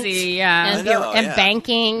government and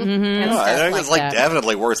banking. And stuff I think like it's like that.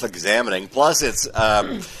 definitely worth examining. Plus,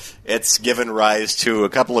 it's given rise to a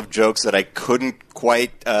couple of jokes that I couldn't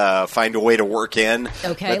quite find a way to work in.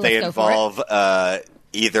 Okay, but they let's go for involve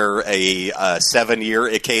either a 7-year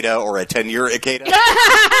Ikeida or a 10-year Ikeida.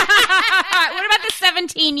 What about the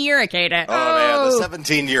 17-year Ikeida? Oh, man, the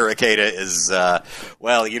 17-year Ikeida is,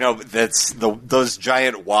 well, you know, that's those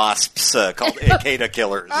giant wasps called Ikeida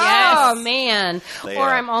killers. Oh, man. They, or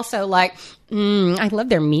I'm also like, I love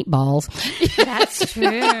their meatballs. That's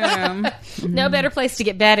true. No better place to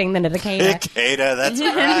get bedding than at Ikeida. Ikeida, that's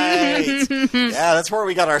right. Yeah, that's where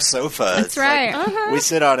we got our sofa. That's It's right. like, we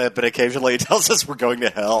sit on it, but occasionally it tells us we're going to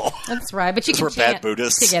hell. That's right. But you can We're chant bad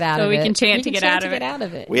Buddhists. to get out So of we it. can chant You to get chant out of to it. get out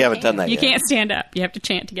of it. We haven't done that You yet. can't stand up. You have to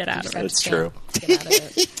chant to get out of it. That's true. Get out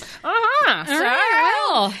of it. All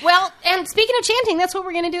right. Well, and speaking of chanting, that's what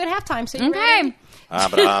we're going to do at halftime. So you ready?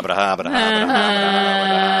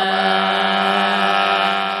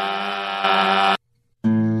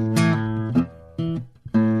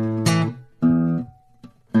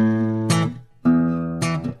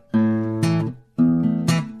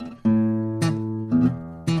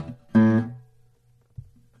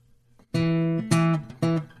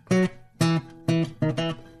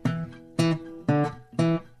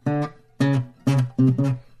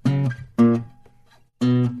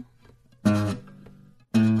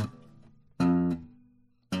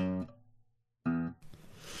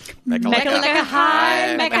 Mecca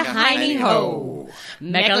high, Mecca hiney ho.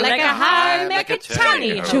 Mecca high, Mecca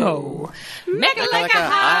tiny ho. Mecca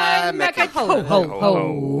high, Mecca ho ho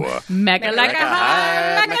ho. Mecca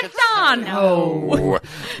high, Mecca don ho.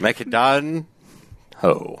 Macadon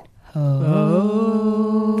ho.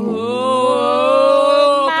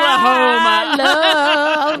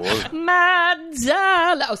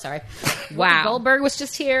 Oklahoma. Oh, sorry. Wow. Goldberg was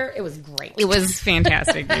just here. It was great. It was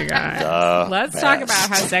fantastic, you guys. Let's talk about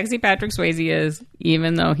how sexy Patrick Swayze is,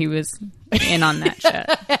 even though he was in on that shit.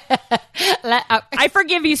 I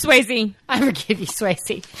forgive you, Swayze. I forgive you,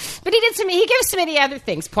 Swayze. But he gave us some of the other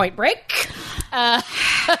things. Point Break.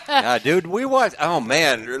 Dude, we watched. Oh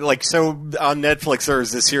man, like so on Netflix.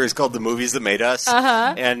 There's this series called "The Movies That Made Us,"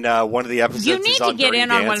 and one of the episodes. You need is to on get Dirty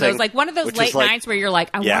in on one of Dancing, those, like one of those which late is like- nights where you're like,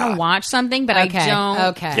 I want to watch something, but I don't.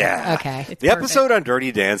 Okay. Yeah. Okay. It's The perfect. episode on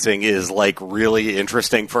Dirty Dancing is like really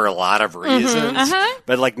interesting for a lot of reasons,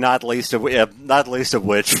 but like not least of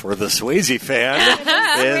which for the Swayze fan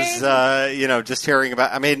is just hearing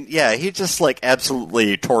about. I mean, yeah, he just like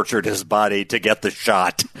absolutely tortured his body to get the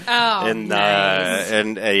shot. Oh, and nice.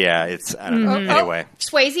 Yeah, it's I don't know. Anyway,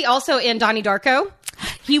 Swayze also in Donnie Darko.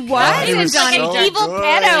 He was he in was Johnny so Depp. evil good.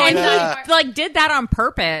 pedo, and He like did that on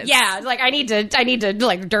purpose. Yeah, like I need to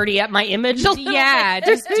like dirty up my image. A little Yeah, bit.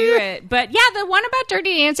 just do it. But yeah, the one about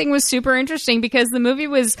Dirty Dancing was super interesting because the movie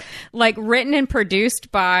was like written and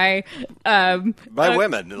produced by women, by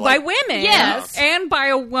like- women, Yes. and by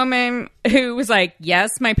a woman who was like,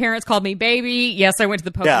 yes, my parents called me baby. Yes, I went to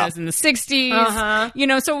the Poconos in the 60s. You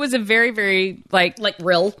know, so it was a very, very like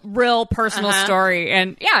real personal story,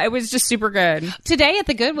 and yeah, it was just super good. Today at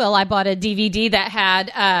the Goodwill, I bought a DVD that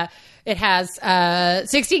had it has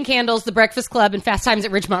 16 Candles, The Breakfast Club, and Fast Times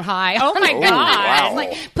at Ridgemont High. Oh my God. wow.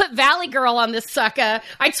 Like, put Valley Girl on this sucker.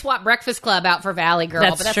 I'd swap Breakfast Club out for Valley Girl.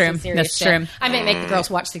 That's but that's true. some serious That's shit. true. I may make the girls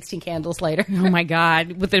watch 16 Candles later. Oh my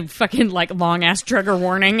God, with the fucking like long ass trigger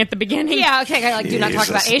warning at the beginning. Yeah, okay. Like, do not talk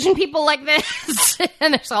about Jesus. Asian people like this.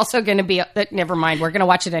 And there's also going to be. Never mind. We're going to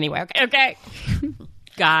watch it anyway. Okay. Okay.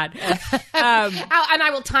 God. And I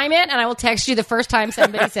will time it, and I will text you the first time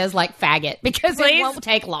somebody says like faggot because it Please? won't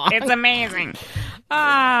take long. It's amazing. Maybe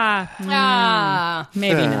not.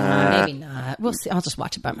 Maybe not. We'll see. I'll just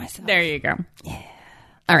watch it by myself. There you go.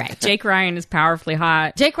 All right. Jake Ryan is powerfully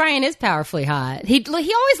hot. Jake Ryan is powerfully hot. He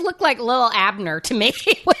always looked like Lil Abner to me.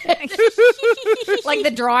 Like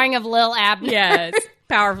the drawing of Lil Abner. Yes,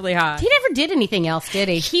 powerfully hot. He never did anything else, did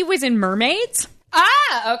he? He was in Mermaids.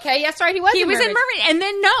 Ah, okay. Yes, right. He was He in was in Mermaids. Mermaid, and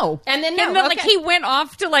then no. Like, okay. he went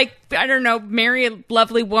off to, like, I don't know, marry a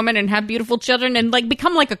lovely woman and have beautiful children and, like,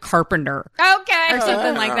 become, like, a carpenter. Okay. Or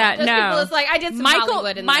something like that. Those No. people, it's like, I did some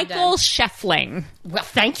Hollywood and then I'm Michael done. Scheffling. Well,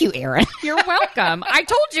 thank you, Aaron. You're welcome. I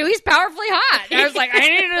told you he's powerfully hot. I was like, I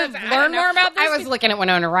need to learn more about this. I was looking at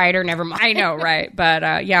Winona Ryder. Never mind. I know, right?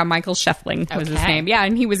 But yeah, Michael Scheffling was his Okay. name. Yeah,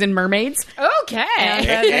 and he was in Mermaids. Okay. And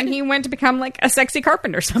then he went to become like a sexy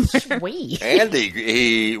carpenter somewhere. Sweet. And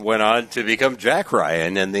he went on to become Jack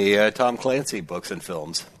Ryan in the Tom Clancy books and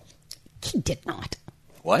films. He did not.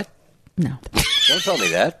 What? No, Don't tell me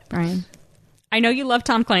that. Brian. I know you love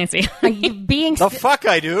Tom Clancy. Being The fuck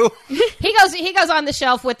I do. he goes on the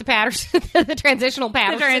shelf with the Patterson, the transitional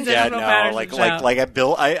Patterson. Yeah, Patterson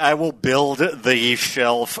no, I will build the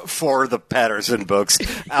shelf for the Patterson books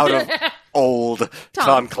out of old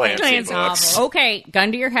Tom Clancy books. Okay,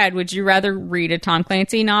 gun to your head. Would you rather read a Tom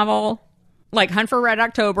Clancy novel like Hunt for Red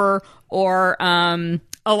October or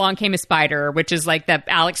Along Came a Spider, which is like the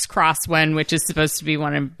Alex Cross one, which is supposed to be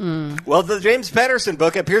one of... Well, the James Patterson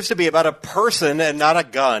book appears to be about a person and not a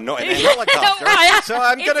gun and a helicopter. So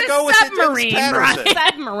I'm going to go with the James Patterson.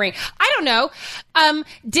 Submarine. I don't know.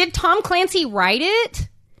 Did Tom Clancy write it?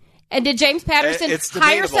 And did James Patterson It's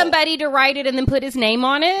hire debatable. somebody to write it and then put his name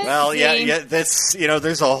on it? Well, yeah. That's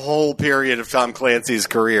there's a whole period of Tom Clancy's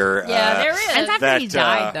career. Yeah, there is. And after he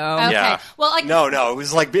died, though. Okay. Yeah. Well, no, it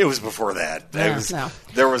was before that.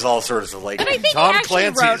 There was all sorts of like I think he Tom actually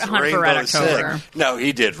wrote Clancy's Hunt for Red Rainbow October. Six. No,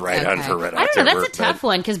 he did write Hunt for Red I don't know. October. That's a tough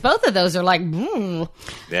one because both of those are like,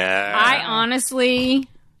 Yeah. I honestly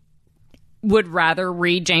would rather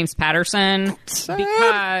read James Patterson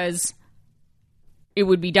because it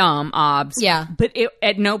would be dumb, obs. Yeah. But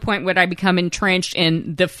at no point would I become entrenched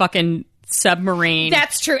in the fucking submarine.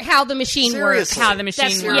 That's true. How the machine works. Seriously. How the machine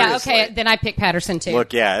That's, works. yeah, okay. Then I pick Patterson too.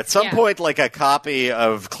 Look, yeah, at some Yeah. point, like a copy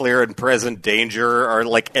of Clear and Present Danger or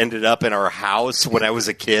like ended up in our house when I was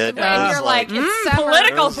a kid. And I was you're like, it's summer.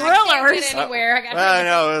 political I can't thrillers. get anywhere. I got I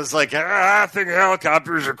know, it was like, I think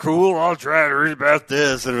helicopters are cool. I'll try to read about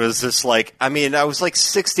this. And it was just like, I was like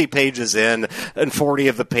 60 pages in, and 40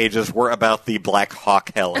 of the pages were about the Black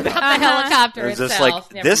Hawk helicopter. the helicopter It was itself. just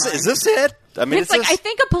like, Never mind. is this it? I mean, It's like, I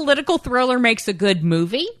think a political thriller makes a good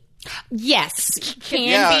movie. Yes.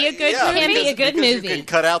 Can be a good movie. Can be a good because movie. You can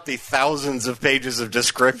cut out the thousands of pages of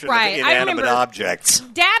description Right. of I inanimate remember- objects.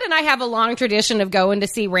 Dad and I have a long tradition of going to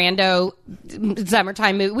see rando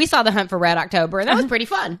summertime movie. We saw The Hunt for Red October, and that was pretty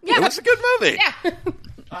fun. Yeah, it was a good movie.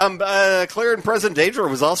 Yeah. Clear and Present Danger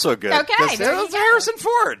was also good. Okay, 'Cause there it you was go. Harrison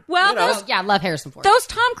Ford. Well, you know. those- Yeah, I love Harrison Ford. Those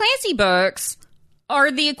Tom Clancy books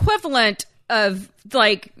are the equivalent of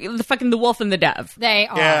like the Wolf and the Dove. They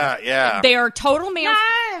are. Yeah. They are total male.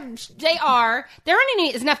 They are. There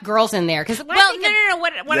aren't enough girls in there. Because Well, no.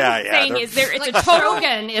 What I'm saying is it's a total.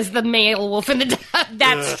 Shogun is the male wolf in the dove.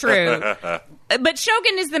 That's true. But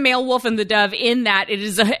Shogun is the male wolf and the dove in that it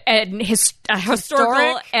is a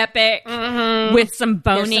historical epic with some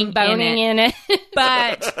boning, in it.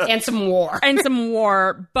 but and some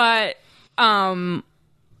war. But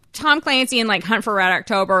Tom Clancy and like Hunt for Red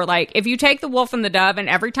October, like if you take the Wolf and the Dove and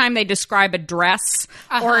every time they describe a dress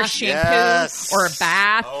or a shampoo or a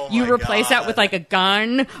bath, you replace that with like a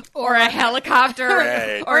gun or a helicopter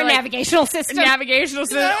Right. or a like, navigational system.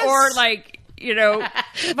 Or like, you know,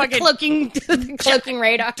 fucking cloaking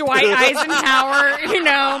radar. Dwight Eisenhower, you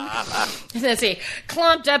know. Let's see.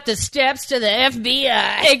 Clumped up the steps to the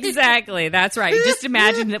FBI. Exactly, that's right. Just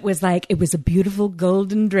imagine it was a beautiful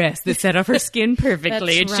golden dress that set off her skin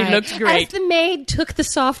perfectly and she looked great. As the maid took the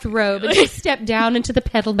soft robe and she stepped down into the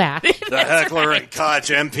pedal bath. The Heckler and Koch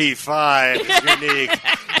MP5 is unique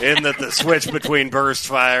in that the switch between burst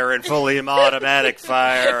fire and fully automatic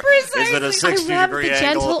fire is at a 60-degree the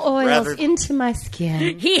angle. gentle oils rather- into my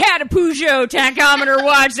skin. He had a Peugeot tachometer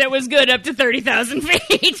watch that was good up to 30,000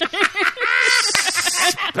 feet.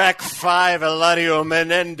 Spec 5 Eladio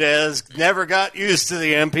Menendez never got used to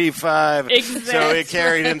the MP5, so he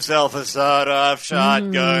carried himself a sawed-off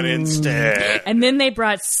shotgun instead. And then they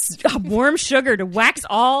brought warm sugar to wax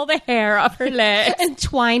all the hair off her legs. And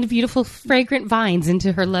twined beautiful, fragrant vines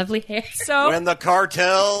into her lovely hair. So When the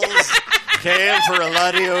cartels came for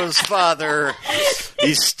Eladio's father,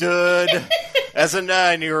 he stood as a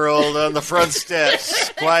 9-year-old on the front steps,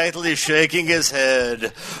 quietly shaking his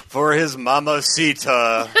head for his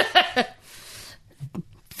mamacita,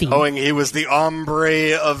 knowing he was the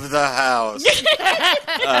hombre of the house.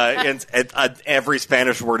 And every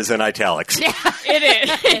Spanish word is in italics.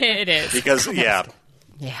 it is. Because, yeah.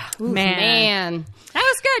 Yeah. Man. Man. That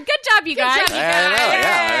was good. Good job, you guys. I know,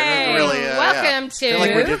 yeah. Really, Welcome to... I feel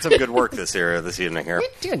like we did some good work this evening here. You're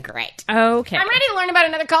doing great. Okay. I'm ready to learn about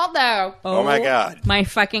another cult, though. Oh my God. My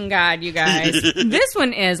fucking God, you guys. This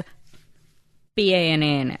one is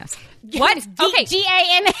B-A-N-A-N-S. What? Okay.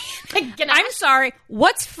 G-A-N-A. I'm sorry.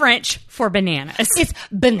 What's French for bananas? It's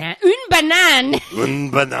banane. Une banane. Un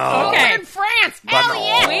banana. Okay. We're in France. Hell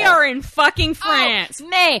yeah. We are in fucking France. Oh,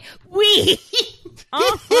 mais oui.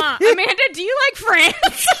 Amanda, do you like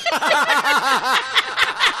France?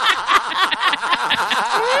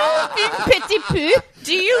 Petit peu.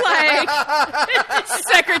 Do you like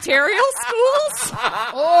secretarial schools?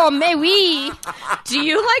 Oh, mais oui. Do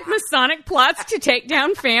you like Masonic plots to take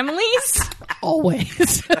down families?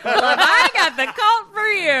 Always. Well, I got the cult for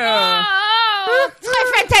you. Oh,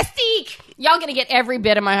 c'est fantastique. Y'all gonna get every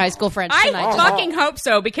bit of my high school French tonight. I fucking hope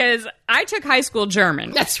so, because I took high school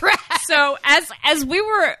German. That's right. So as we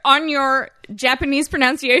were on your Japanese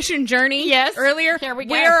pronunciation journey earlier, here we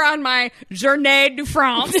go. We're on my Journée du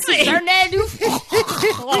France. Journée du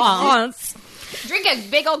France. Drink a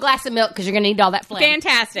big old glass of milk because you're gonna need all that phlegm.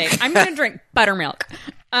 Fantastic. I'm gonna drink buttermilk.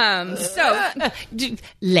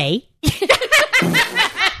 Lait.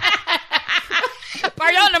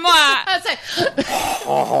 Pardonnez-moi.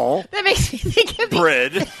 That makes me think of the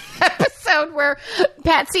Bread. episode where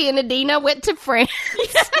Patsy and Adina went to France.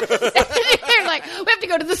 They're like, we have to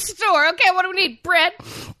go to the store. Okay, what do we need? Bread.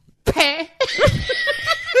 Pain.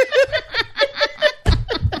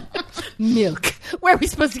 Milk. Where are we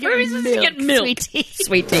supposed to get milk?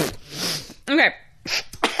 Sweet tea. Okay.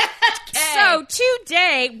 So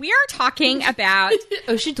today we are talking about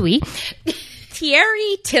Oh, should we?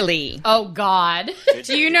 Thierry Tilly. Oh, God.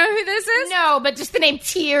 Do you know who this is? No, but just the name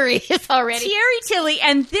Thierry is already. Thierry Tilly,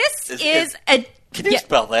 and this is a... Can you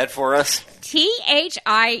spell that for us? Thierry Tilly.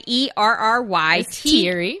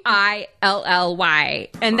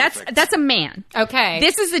 And that's a man. Okay.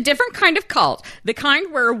 This is a different kind of cult. The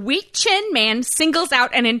kind where a weak chin man singles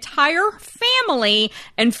out an entire family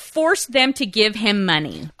and forced them to give him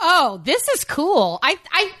money. Oh, this is cool.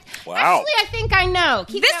 Wow. Actually, I think I know.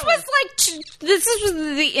 This was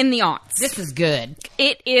in the aughts. This is good.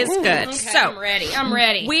 It is good. Okay, So I'm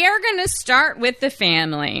ready. we are going to start with the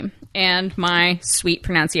family and my sweet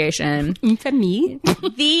pronunciation. Famille.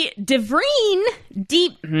 The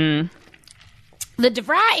The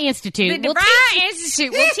DeVry Institute. will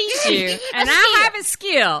teach you, and I have a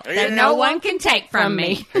skill that no one can take from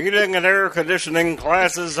me. Heating and air conditioning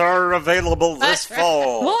classes are available this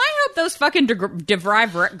fall. Well, I hope those fucking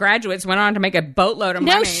DeVry graduates went on to make a boatload of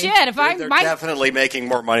money. No shit. If They're definitely making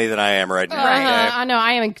more money than I am right now. I know.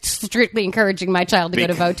 I am strictly encouraging my child to go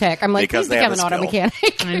to Votech. I'm like, because please they become have an a auto skill.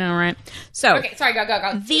 mechanic. I know, right? So, Okay, sorry, go.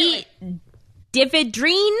 the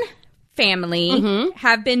Dividrine family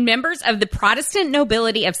have been members of the Protestant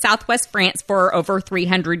nobility of Southwest France for over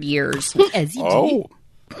 300 years. As you Oh.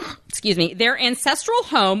 Excuse me. Their ancestral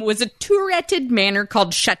home was a turreted manor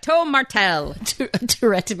called Chateau Martel.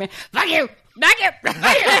 Touretted man. Fuck you.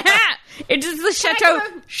 It just the chateau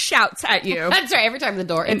shouts at you. That's right. Every time the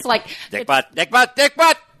door. It's like Dick butt.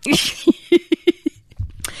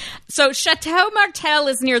 So Chateau Martel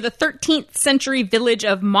is near the 13th century village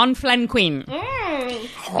of Montflanquin.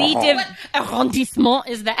 what arrondissement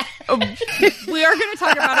is that? We are going to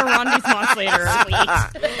talk about arrondissements later.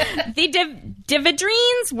 The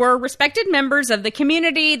Dividrines were respected members of the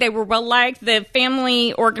community. They were well liked. The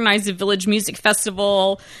family organized a village music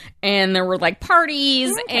festival, and there were like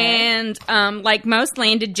parties. And like most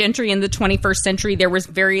landed gentry in the 21st century, there was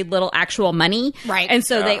very little actual money. Right. And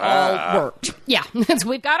so they all worked. Yeah,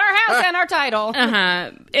 we've got our house and our title.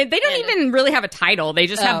 They don't even really have a title. They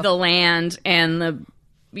just have the land and the...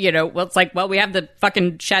 it's like, we have the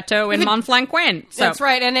fucking chateau in Montflanquin. So. That's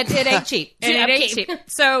right, and it ain't cheap. And it ain't cheap.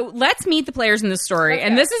 So let's meet the players in the story. Okay.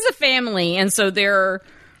 And this is a family, and so there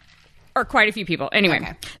are quite a few people.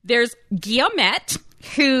 Anyway, there's Guillemette,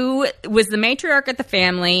 who was the matriarch of the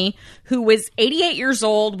family, who was 88 years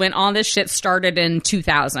old when all this shit started in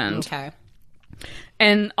 2000. Okay.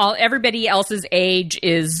 And everybody else's age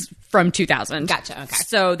is from 2000. Gotcha, okay.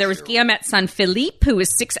 So there was Guillemotte's son, Philippe, who was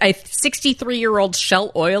a 63-year-old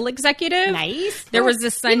Shell oil executive. Nice. There was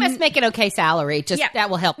this son... He must make an okay salary. That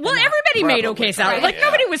will help. Well, everybody made okay salary. Like,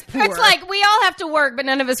 nobody was poor. It's like, we all have to work, but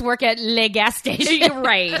none of us work at Le Gas Station.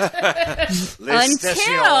 Right.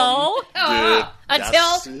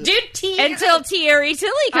 Until Thierry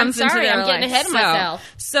Tilly comes into their I'm getting ahead of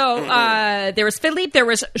myself. So there was Philippe, there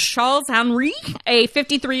was Charles Henry, a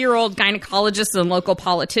 53-year-old gynecologist and local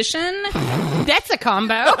politician. That's a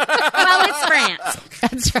combo. Well, it's France.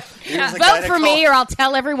 That's right. Vote for me or I'll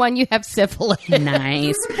tell everyone you have syphilis.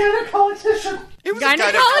 Nice. He was a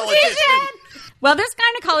gynecologist. Well, this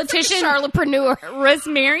gynecologist Charlottepreneur was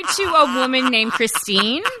married to a woman named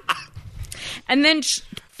Christine. And then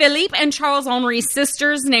Philippe and Charles Henri's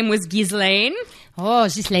sister's name was Ghislaine. Oh,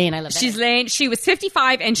 Ghislaine, I love that. Ghislaine, she was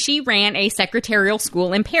 55, and she ran a secretarial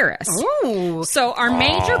school in Paris. Ooh. So our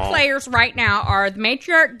major players right now are the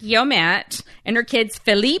matriarch Guillaume and her kids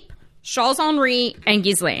Philippe, Charles Henri, and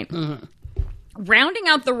Ghislaine. Mm-hmm. Rounding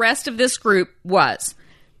out the rest of this group was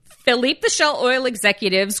Philippe the Shell Oil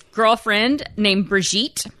executive's girlfriend named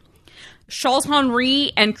Brigitte, Charles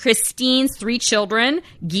Henri and Christine's 3 children,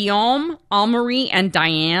 Guillaume, Anne-Marie, and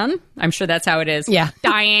Diane. I'm sure that's how it is. Yeah.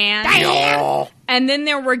 Diane. Diane. And then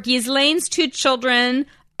there were Ghislaine's 2 children,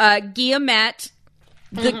 Guillemette,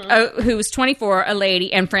 who was 24, a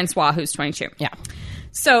lady, and Francois, who's 22. Yeah.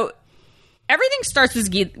 So everything starts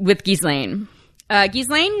with Ghislaine.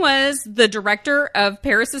 Ghislaine was the director of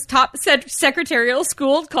Paris's top secretarial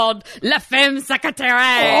school called La Femme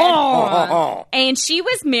Secretarial. Oh. And she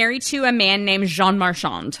was married to a man named Jean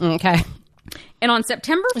Marchand. Okay. And on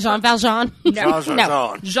September... Jean Valjean?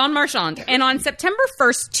 No. Jean Marchand. And on September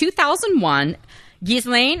 1st, 2001,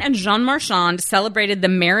 Ghislaine and Jean Marchand celebrated the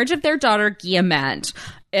marriage of their daughter, Guillemette.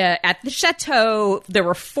 At the chateau, there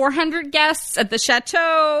were 400 guests at the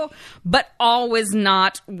chateau, but all was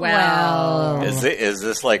not well. Is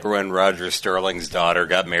this like when Roger Sterling's daughter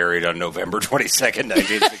got married on November 22nd,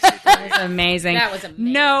 1963? That was amazing. That was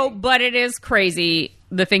amazing. No, but it is crazy,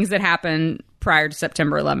 the things that happened prior to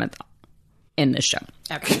September 11th in this show.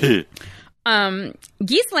 Okay.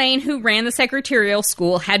 Ghislaine, who ran the secretarial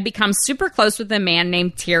school, had become super close with a man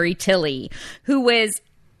named Thierry Tilly, who was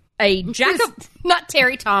a jack of... Not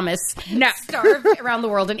Terry Thomas. No. Starved around the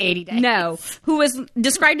world in 80 days. No. Who was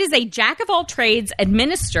described as a jack-of-all-trades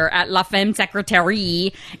administrator at La Femme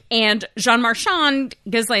Secretarial, and Jean Marchand,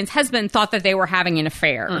 Ghislaine's husband, thought that they were having an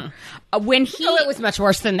affair. It was much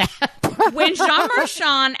worse than that. When Jean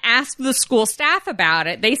Marchand asked the school staff about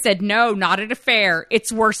it, they said, no, not an affair.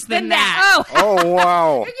 It's worse than that. Oh,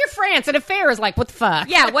 wow. You're France. An affair is like, what the fuck?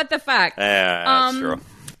 Yeah, what the fuck? Yeah, that's true.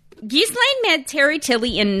 Ghislaine met Thierry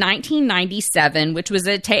Tilly in 1997, which was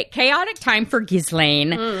a chaotic time for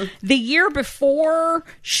Ghislaine. The year before,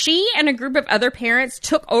 she and a group of other parents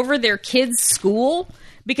took over their kids' school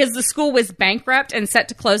because the school was bankrupt and set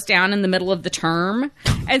to close down in the middle of the term.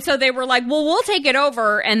 And so they were like, well, we'll take it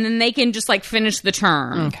over and then they can just like finish the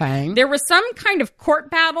term. Okay. There was some kind of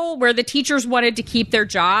court battle where the teachers wanted to keep their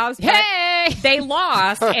jobs. Hey! They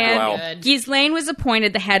lost, and Ghislaine was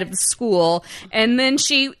appointed the head of the school. And then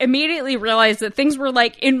she immediately realized that things were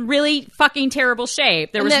like in really fucking terrible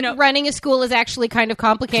shape. There was that running a school is actually kind of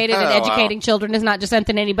complicated, and educating children is not just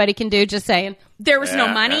something anybody can do. Just saying. There was no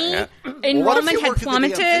money. Enrollment had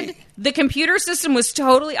plummeted. The computer system was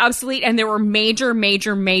totally obsolete, and there were major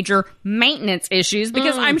maintenance issues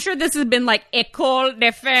because I'm sure this has been like École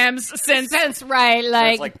des Femmes since right,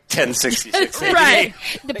 like 1066. right.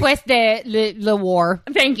 Después de la war.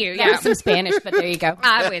 Thank you. That Yeah, was some Spanish, but there you go.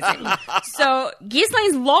 So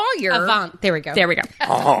Ghislaine's lawyer. Avant. There we go.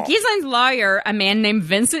 Ghislaine's lawyer, a man named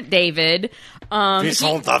Vincent David.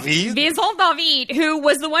 Vincent David, who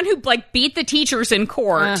was the one who like beat the teachers in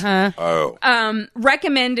court,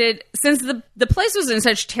 recommended, since the place was in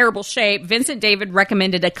such terrible shape, Vincent David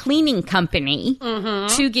recommended a cleaning company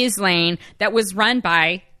to Ghislaine that was run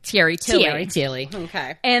by Thierry Tilly.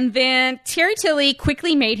 Okay. And then Thierry Tilly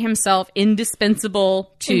quickly made himself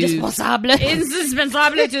indispensable to Indispensable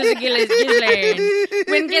to Ghislaine.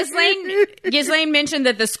 When Ghislaine mentioned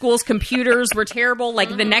that the school's computers were terrible,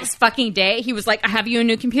 like the next fucking day, he was like, I have you a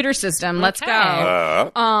new computer system. Let's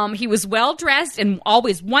go. He was well dressed and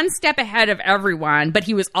always one step ahead of everyone, but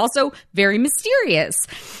he was also very mysterious.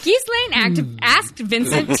 Ghislaine asked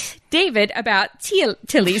Vincent David about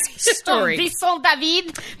Tilly's story. Vincent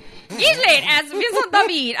David. Ghislaine asked Vincent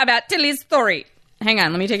David about Tilly's story. Hang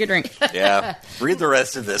on, let me take a drink. Yeah. Read the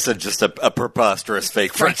rest of this in just a preposterous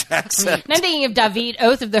fake French accent. And I'm thinking of David,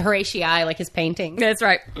 Oath of the Horatii, like his painting. That's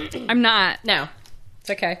right. I'm not. No.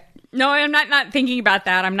 It's okay. No, I'm not thinking about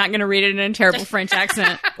that. I'm not going to read it in a terrible French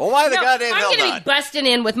accent. Well, why the goddamn hell I'm going to not? be busting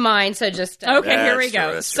in with mine, so just... Okay, here we That's true,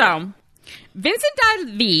 go. that's So, Vincent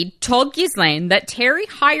David told Ghislaine that Terry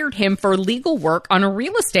hired him for legal work on a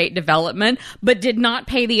real estate development, but did not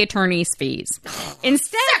pay the attorney's fees.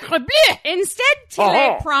 Instead,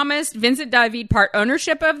 Tilly promised Vincent David part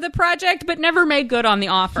ownership of the project, but never made good on the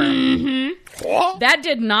offer. That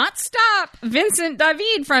did not stop Vincent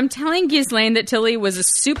David from telling Ghislaine that Tilly was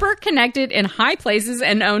super connected in high places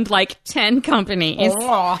and owned like 10 companies.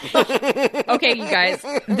 Okay, you guys,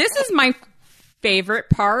 this is my favorite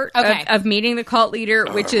part of meeting the cult leader,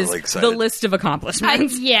 which is really excited. the list of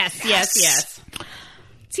accomplishments. Yes.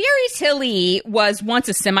 Thierry Tilly was once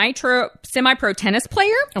a semi-pro tennis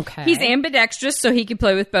player. Okay. He's ambidextrous, so he could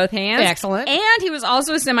play with both hands. Excellent. And he was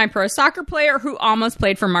also a semi-pro soccer player who almost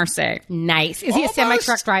played for Marseille. Nice. Is he a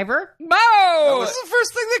semi-truck driver? Whoa! That was the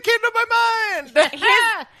first thing that came to my mind.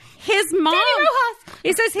 His mom...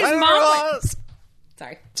 He says his mom...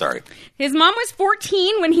 Sorry. His mom was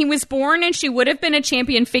 14 when he was born, and she would have been a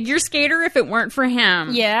champion figure skater if it weren't for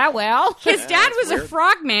him. Yeah, well. His dad was a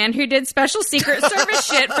frogman who did special Secret Service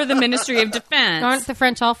shit for the Ministry of Defense. Aren't the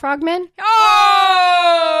French all frogmen?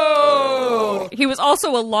 Oh! He was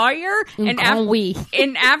also a lawyer, and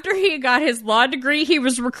after he got his law degree, he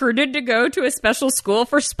was recruited to go to a special school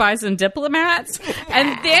for spies and diplomats,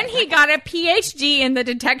 and then he got a PhD in the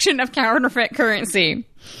detection of counterfeit currency.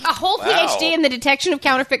 A whole PhD in the detection of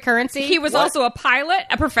counterfeit currency? He was also a pilot,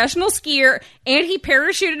 a professional skier, and he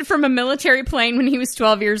parachuted from a military plane when he was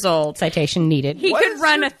 12 years old. Citation needed. He could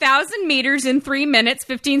run 1,000 meters in 3 minutes,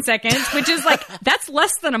 15 seconds, which is like, that's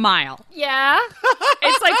less than a mile. Yeah.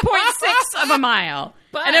 It's like 0.6 of a mile.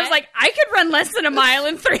 But, and I was like, I could run less than a mile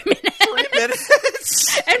in 3 minutes. 3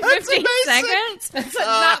 minutes? And 15 seconds. That's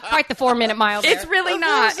not quite the 4-minute mile there. It's really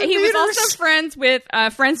not. He was also friends with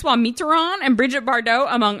Francois Mitterrand and Brigitte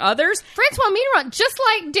Bardot, among others. Francois Mitterrand, just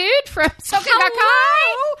like dude from Soka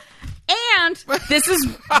Gakkai. And this is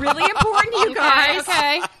really important, you guys.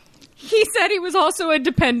 Okay. He said he was also a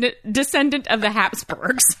descendant of the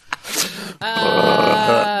Habsburgs.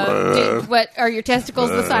 What are your testicles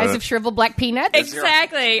the size of shriveled black peanuts?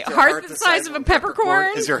 Exactly. Heart the size of a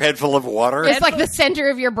peppercorn. Is your head full of water? It's like the center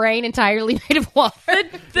of your brain entirely made of water.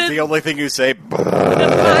 The only thing you say. The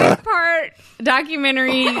 5-part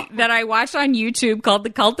documentary that I watched on YouTube called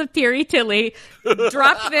The Cult of Thierry Tilly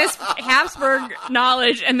dropped this Habsburg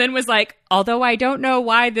knowledge and then was like, although I don't know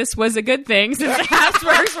why this was a good thing, since the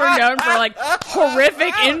Habsburgs were known for like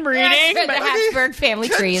horrific inbreeding. The Habsburg family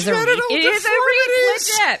tree is a read. It is a read,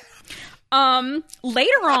 legit.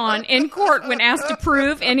 Later on in court, when asked to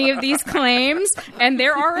prove any of these claims, and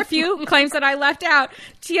there are a few claims that I left out,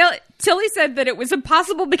 Tilly said that it was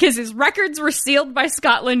impossible because his records were sealed by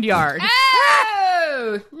Scotland Yard.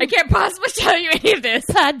 Oh! I can't possibly tell you any of this.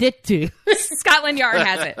 I did too. Scotland Yard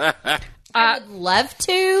has it. I would love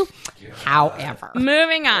to. However.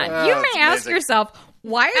 Moving on. You may ask yourself,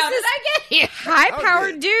 why is this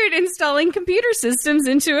high-powered dude installing computer systems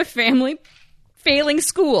into a family failing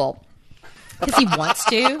school? Because he wants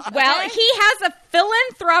to. Well, he has a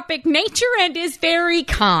philanthropic nature and is very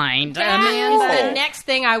kind. That's the next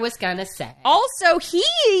thing I was going to say. Also,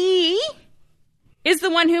 he is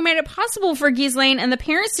the one who made it possible for Ghislaine and the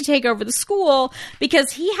parents to take over the school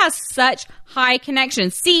because he has such high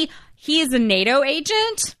connections. See, he is a NATO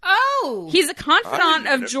agent. Oh. He's a confidant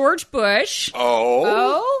of George Bush.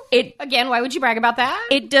 Oh. Again, why would you brag about that?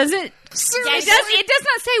 It doesn't. It does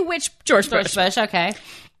not say which George Bush. Okay.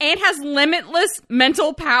 And has limitless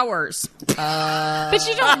mental powers. But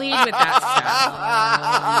you don't lead with that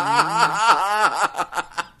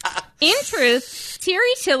stuff. In truth, Thierry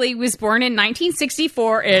Tilly was born in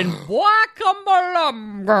 1964 in Bois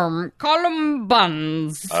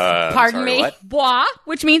Colombans. Pardon me? What? Bois,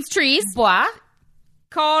 which means trees. Bois.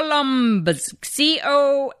 Colombes.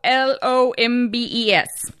 Colombes.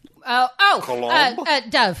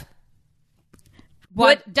 Dove.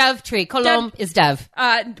 What? Dove tree. Colombe is dove.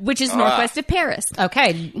 Which is northwest of Paris.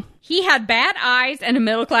 Okay. He had bad eyes and a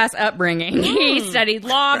middle-class upbringing. He studied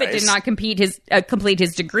law, but did not complete his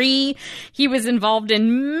degree. He was involved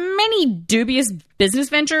in many dubious business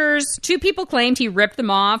ventures. 2 people claimed he ripped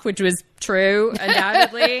them off, which was true,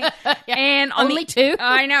 undoubtedly. And on Only 2?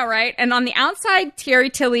 I know, right? And on the outside,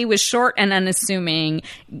 Thierry Tilly was short and unassuming.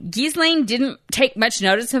 Ghislaine didn't take much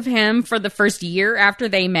notice of him for the first year after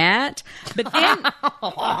they met. But then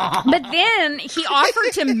he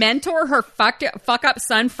offered to mentor her fuck-up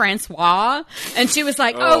son, Francois. And she was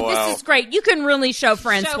like, this is great. You can really show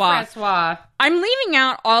Francois. I'm leaving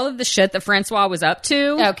out all of the shit that Francois was up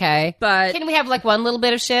to. Okay. But can we have like one little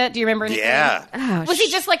bit of shit? Do you remember anything? Yeah. Was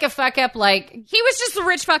he just like a fuck up? Like he was just a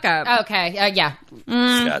rich fuck up. Okay. Yeah.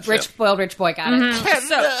 Gotcha. Spoiled rich boy. Got it.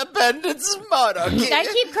 So, abundance monarchy. I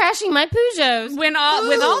keep crashing my Peugeots.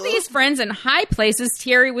 With all these friends in high places,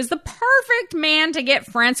 Thierry was the perfect man to get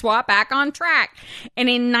Francois back on track. And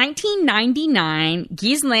in 1999,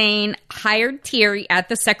 Ghislaine hired Thierry at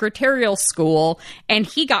the secretarial school, and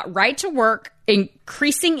he got right to work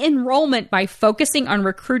increasing enrollment by focusing on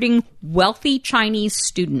recruiting wealthy Chinese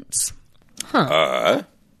students. To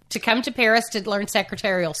come to Paris to learn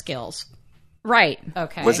secretarial skills. Right.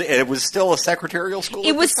 Okay. It was still a secretarial school?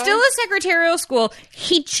 It was still a secretarial school.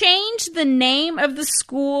 He changed the name of the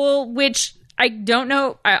school, which I don't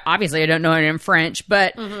know. Obviously, I don't know it in French,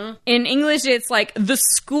 but in English, it's like the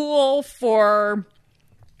school for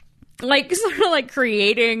like sort of like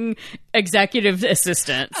creating executive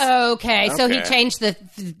assistants. Okay, so he changed the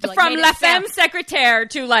from La Femme Secrétaire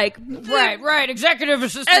to like right executive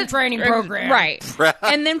assistant training program, right,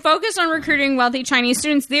 and then focus on recruiting wealthy Chinese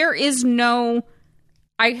students.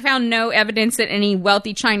 I found no evidence that any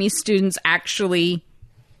wealthy Chinese students actually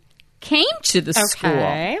came to the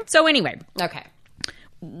school. So anyway,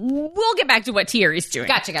 we'll get back to what Thierry's doing.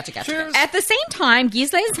 Gotcha. At the same time,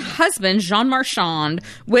 Ghislaine's husband, Jean Marchand,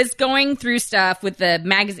 was going through stuff with the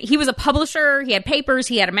magazine. He was a publisher. He had papers.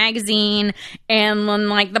 He had a magazine. And when,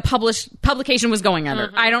 like, the publication was going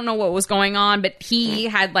under. I don't know what was going on, but he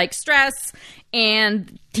had, like, stress.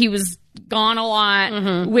 And he was gone a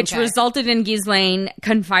lot, which resulted in Ghislaine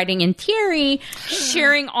confiding in Thierry,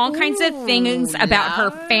 sharing all kinds of things about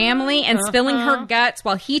her family and spilling her guts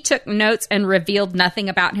while he took notes and revealed nothing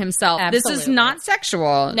about himself. Absolutely. This is not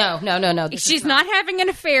sexual. No. She's not having an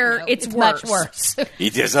affair. No, it's much worse.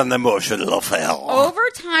 It is an emotional affair. Over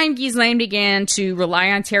time, Ghislaine began to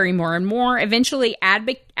rely on Thierry more and more, eventually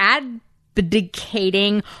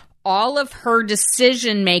abdicating all of her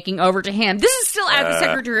decision-making over to him. This is still at the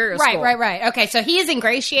secretarial school. Right. Okay, so he has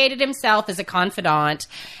ingratiated himself as a confidant,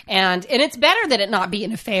 and it's better that it not be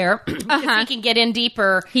an affair, because he can get in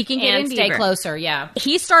deeper stay closer,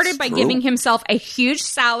 He started by giving himself a huge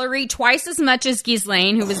salary, twice as much as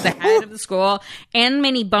Ghislaine, who was the head of the school, and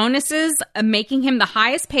many bonuses, making him the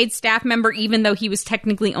highest-paid staff member, even though he was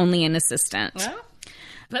technically only an assistant.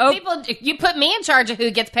 Well, but you put me in charge of who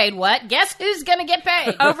gets paid what. Guess who's going to get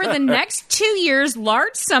paid? Over the next 2 years,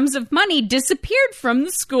 large sums of money disappeared from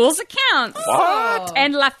the school's accounts. What?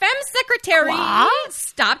 And La Femme Secretary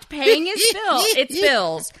stopped paying its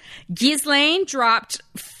bills. Ghislaine dropped,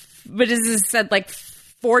 like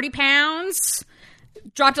 40 pounds.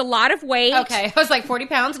 Dropped a lot of weight. Okay, I was like 40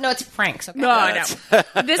 pounds. No, it's francs. Okay. No.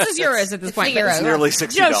 This is euros at this point. It's nearly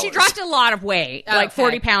 $60. No, she dropped a lot of weight, like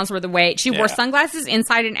 40 pounds worth of weight. She wore sunglasses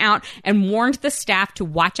inside and out and warned the staff to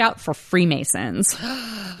watch out for Freemasons.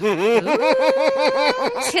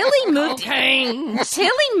 Tilly moved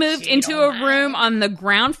into a room on the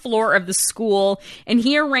ground floor of the school, and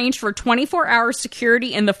he arranged for 24-hour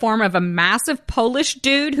security in the form of a massive Polish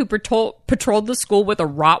dude who patrolled the school with a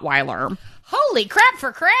Rottweiler. Holy crap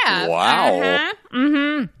for crap. Wow.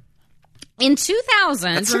 In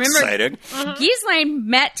 2000, That's remember, exciting. Ghislaine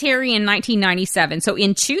met Thierry in 1997. So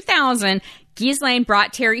in 2000, Ghislaine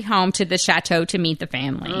brought Thierry home to the chateau to meet the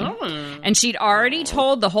family. And she'd already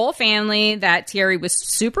told the whole family that Thierry was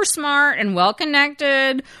super smart and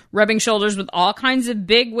well-connected, rubbing shoulders with all kinds of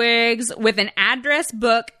bigwigs, with an address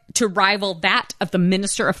book to rival that of the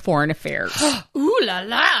Minister of Foreign Affairs. Ooh la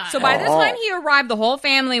la. So by the time he arrived, the whole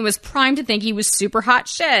family was primed to think he was super hot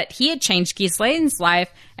shit. He had changed Ghislaine's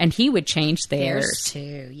life, and he would change theirs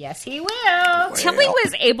too. Yes, he will. Tilly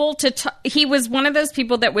was able to he was one of those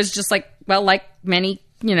people that was just like, well, like many,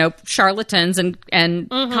 charlatans and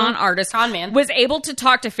con artists, con man, was able to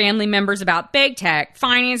talk to family members about big tech,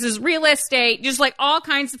 finances, real estate, just like all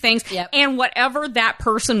kinds of things. And whatever that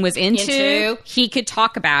person was into, he could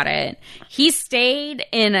talk about it. He stayed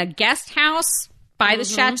in a guest house by the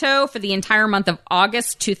chateau for the entire month of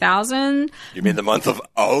August 2000. You mean the month of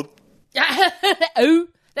Oh? Oh,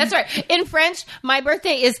 that's right. In French, my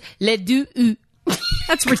birthday is le 2 août.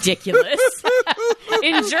 That's ridiculous.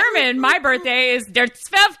 In German, my birthday is der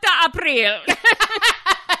 12. April.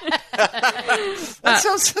 That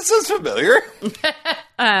sounds familiar.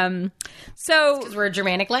 So because we're a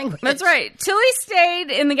Germanic language. That's right. Tilly stayed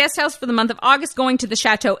in the guest house for the month of August, going to the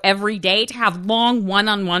chateau every day to have long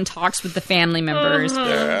one-on-one talks with the family members.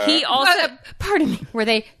 He also, pardon me, were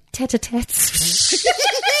they tete-a-tetes?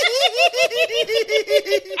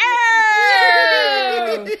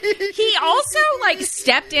 He also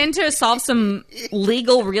stepped in to solve some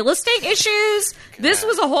legal real estate issues. This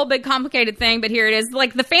was a whole big complicated thing, but here it is.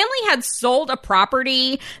 The family had sold a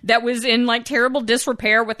property that was in terrible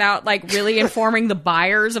disrepair without really informing the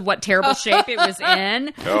buyers of what terrible shape it was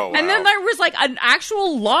in. Oh, wow. And then there was an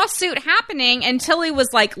actual lawsuit happening, and Tilly was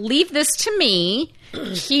like, "Leave this to me."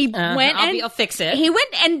 He went I'll fix it. He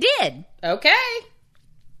went and did. Okay.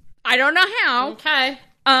 I don't know how. Okay.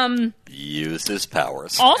 Use his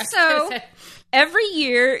powers. Also, every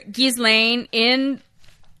year, Ghislaine in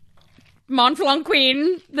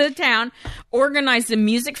Montflanquin, the town, organized a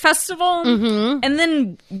music festival. And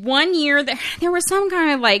then one year, there was some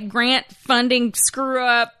kind of grant funding screw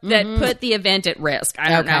up that put the event at risk. I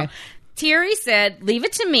don't know. Thierry said, "Leave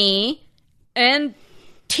it to me," and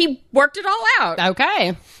he worked it all out.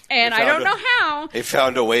 Okay. And I don't know how. They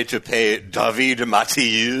found a way to pay David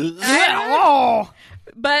Mathieu.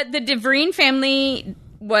 But the De Vreen family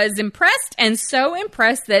was impressed, and so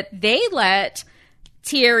impressed that they let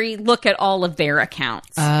Thierry look at all of their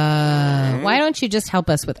accounts. Why don't you just help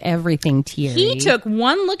us with everything, Thierry? He took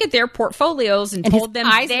one look at their portfors and told them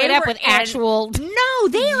eyes they lit up were with actual No,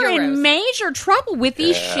 they are in euros. major trouble with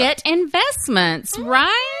these shit investments,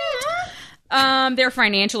 right? Their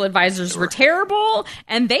financial advisors were terrible,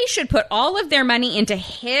 and they should put all of their money into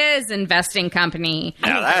his investing company.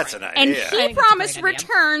 Now that's an idea. And he promised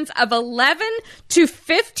returns of 11 to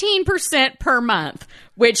 15% per month,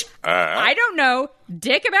 which I don't know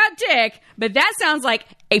dick about dick, but that sounds like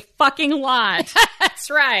a fucking lot. That's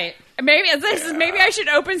right. Maybe I should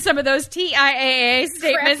open some of those TIAA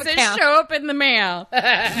statements that show up in the mail.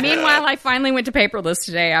 Meanwhile, I finally went to paperless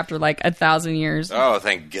today after like 1,000 years. Oh,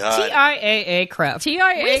 thank God. TIAA crap.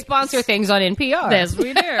 We sponsor things on NPR. Yes,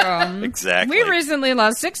 we do. Exactly. We recently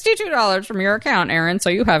lost $62 from your account, Aaron, so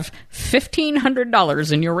you have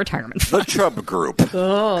 $1,500 in your retirement fund. The Chubb Group.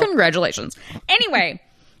 Congratulations. Anyway,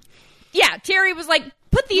 yeah, Thierry was like,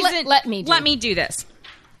 put these in. Let me do this.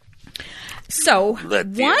 So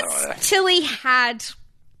once Tilly had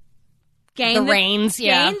gained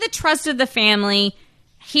the trust of the family,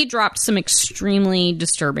 he dropped some extremely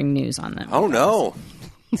disturbing news on them. Oh, no.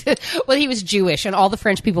 Well, he was Jewish, and all the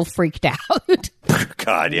French people freaked out.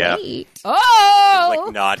 God, yeah. Oh!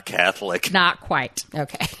 Like not Catholic. Not quite.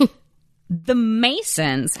 Okay. The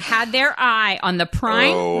Masons had their eye on the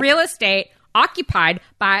prime real estate occupied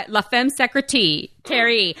by La Femme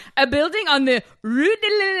Secretary, a building on the Rue de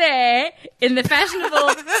Lille in the fashionable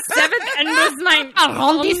 7th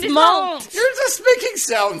arrondissement. You're just making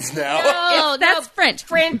sounds now. That's French.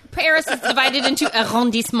 Paris is divided into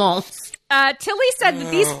arrondissements. Tilly said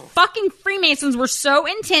that these fucking Freemasons were so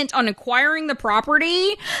intent on acquiring the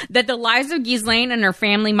property that the lives of Ghislaine and her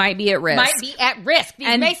family might be at risk. These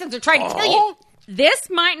Masons are trying to kill you. This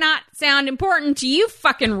might not sound important to you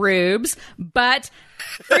fucking rubes, but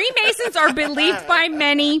Freemasons are believed by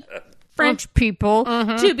many French people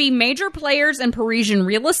to be major players in Parisian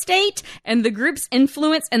real estate, and the group's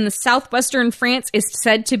influence in the southwestern France is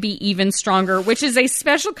said to be even stronger, which is a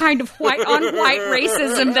special kind of white-on-white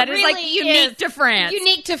racism that is like unique to France.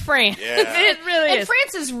 Unique to France. Yeah. It really is. And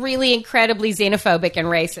France is really incredibly xenophobic and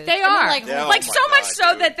racist. They are. Like So much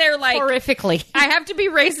so that they're like, horrifically. I have to be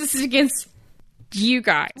racist against you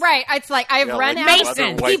guys. Right. It's like I've run out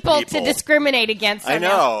of people to discriminate against. I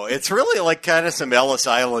know. It's really like kind of some Ellis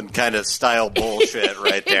Island kind of style bullshit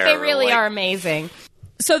right there. They really are amazing.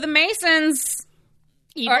 So the Masons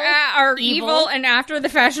are evil, and after the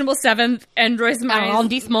fashionable 7th arrondissement,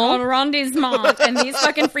 and these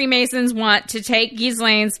fucking Freemasons want to take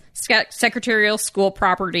Ghislaine's secretarial school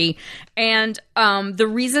property. And the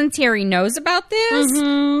reason Thierry knows about this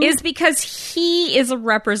is because he is a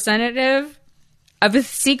representative of a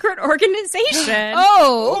secret organization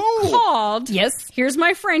called, here's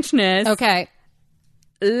my Frenchness,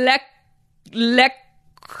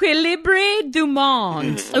 L'Équilibre du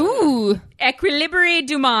Monde. Ooh. Équilibre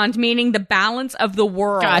du Monde, meaning the balance of the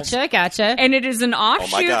world. Gotcha. And it is an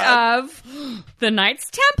offshoot of the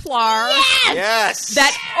Knights Templar. Yes!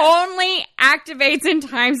 That only activates in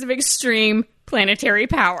times of extreme planetary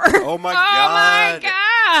power. Oh my God. Oh my God.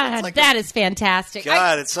 Like that is fantastic.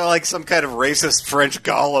 God, it's like some kind of racist French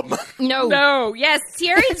golem. No. Yes,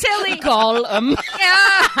 Thierry Tilly. Gollum.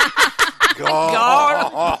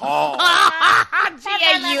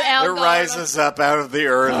 G-A-U-L. It rises up out of the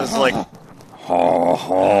earth. It's like,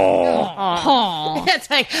 It's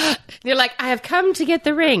like, they're like, I have come to get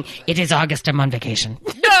the ring. It is August. I'm on vacation.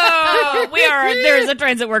 No, there's a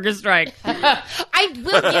transit workers strike. I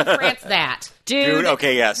will give France that. dude,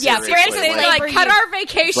 okay, yeah, seriously. France is like, cut our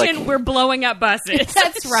vacation, we're blowing up buses.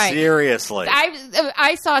 That's right. Seriously.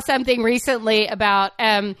 I saw something recently about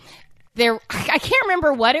I can't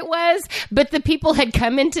remember what it was, but the people had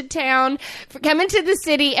come into the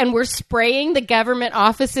city and were spraying the government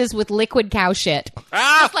offices with liquid cow shit.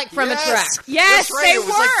 Just like from a truck. Yes, right. they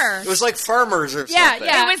were. Like, it was like farmers or something.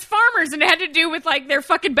 Yeah, it was farmers, and it had to do with like their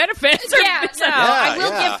fucking benefits. I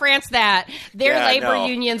will give France that. Their labor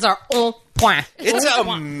unions are on It's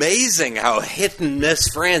amazing how hit and miss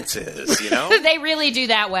France is, you know? They really do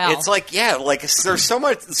that well. It's like, there's so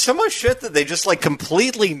much shit that they just like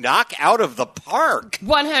completely knock out of the park.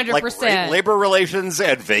 100%. Like labor relations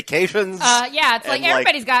and vacations. It's like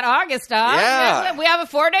everybody's got August off. Yeah. We have a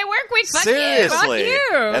 4-day work week. Fuck Seriously. you.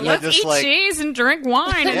 Fuck you. And Let's just eat like, cheese and drink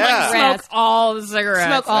wine and Yeah. smoke all the cigarettes.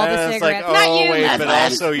 Smoke all the and it's cigarettes. like, Not you, wait, Leslie. but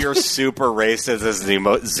also you're super racist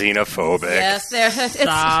and xenophobic. Yes,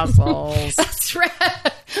 Fossils. that's right.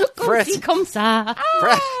 France- Comme ça.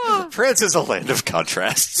 France is a land of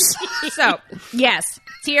contrasts. So, yes,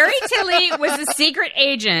 Thierry Tilly was a secret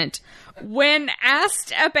agent. When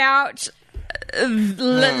asked about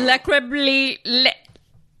l'équilibre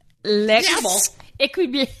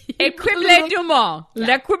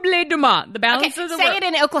du monde, the balance of the say world. it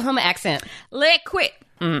in an Oklahoma accent. L'Equible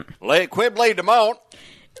de Mont.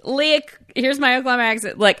 Here's my Oklahoma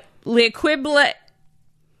accent. Like, l'équilibre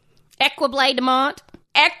Equiblade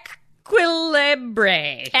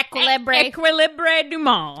du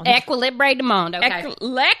monde. Equilibre du monde. Okay.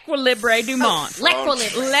 L'équilibre du monde.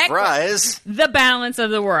 Fries. The balance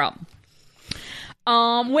of the world.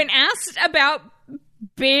 When asked about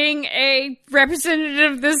being a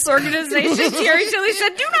representative of this organization, Thierry Tilly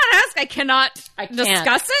said, "Do not ask. I cannot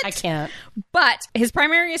discuss it. I can't." But his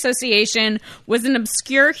primary association was an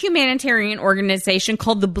obscure humanitarian organization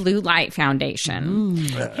called the Blue Light Foundation.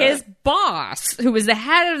 His boss, who was the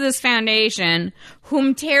head of this foundation,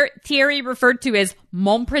 whom Thierry referred to as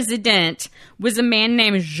Mon President, was a man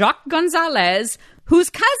named Jacques Gonzalez, whose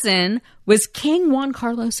cousin was King Juan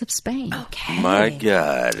Carlos of Spain. Okay. My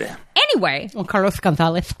God. Anyway, Juan Carlos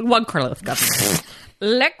Gonzalez.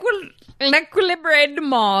 L'Equilibre du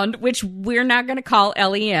Monde, which we're not going to call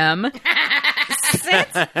LEM, sent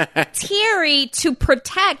Thierry to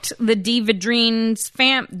protect the Dividrine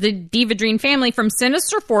family from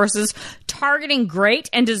sinister forces targeting great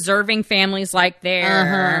and deserving families like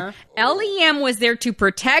theirs. LEM was there to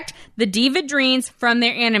protect the Dividrines from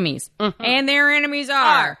their enemies. And their enemies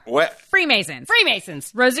are What? Freemasons,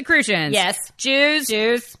 Rosicrucians, Yes. Jews,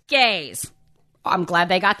 gays. I'm glad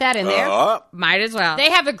they got that in there. Might as well. They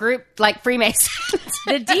have a group like Freemasons.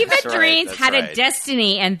 The Dividrines That's had a right.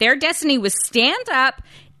 destiny, and their destiny was stand up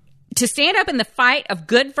in the fight of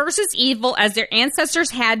good versus evil, as their ancestors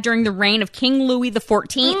had during the reign of King Louis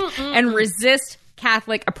XIV, and resist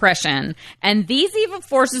Catholic oppression. And these evil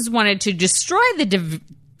forces wanted to destroy the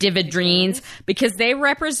Dividrines because they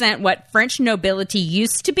represent what French nobility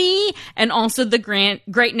used to be, and also the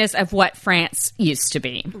greatness of what France used to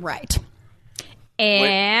be. Right.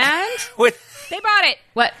 And What? they bought it.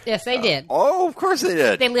 What? Yes, they did. Oh, of course they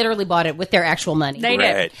did. They literally bought it with their actual money. They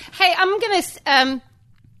did. Right. Hey, I'm going to... are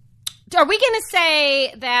we going to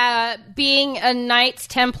say that being a Knights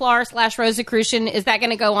Templar / Rosicrucian, is that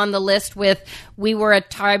going to go on the list with we were a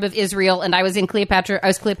tribe of Israel and I was Cleopatra in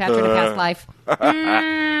a past life?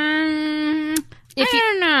 I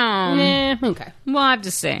don't know. Okay. We'll have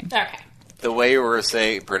to see. Okay. The way you were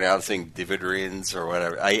pronouncing Dividrines or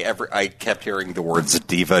whatever, I kept hearing the words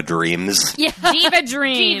diva dreams, Yeah. Diva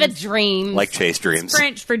Dreams. Diva Dreams. like Chase Dreams.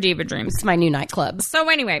 French for Diva Dreams. It's my new nightclub. So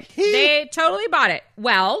anyway, they totally bought it.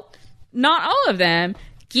 Well, not all of them.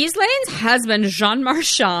 Ghislaine's husband, Jean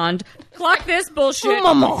Marchand, clocked this bullshit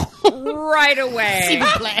right away.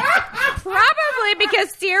 Probably because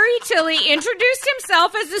Thierry Tilly introduced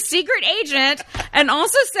himself as a secret agent and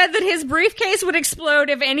also said that his briefcase would explode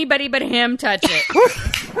if anybody but him touched it.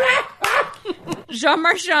 Jean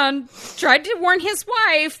Marchand tried to warn his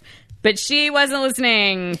wife, but she wasn't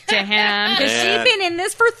listening to him because she'd been in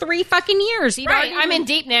this for 3 fucking years. Right. I'm in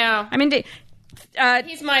deep now. I'm in deep.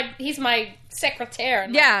 He's my secretary.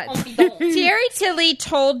 Yeah. Thierry Tilly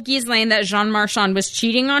told Ghislaine that Jean Marchand was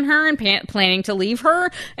cheating on her and planning to leave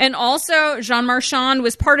her. And also, Jean Marchand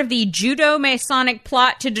was part of the Judo-Masonic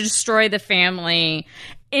plot to destroy the family.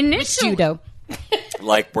 Initially, Judo.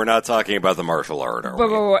 Like, we're not talking about the martial art, are we?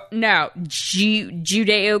 No,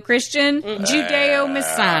 Judeo-Christian,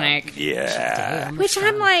 Judeo-Masonic. Yeah. Which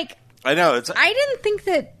I'm like, I know. I didn't think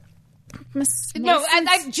that... No,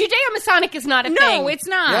 Judeo-Masonic is not a thing. No, it's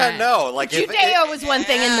not. Yeah, no. Like Judeo is one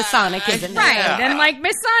thing and Masonic isn't. Right. Yeah. And like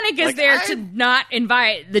Masonic is Like, there to not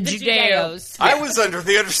invite the Judeos. I was under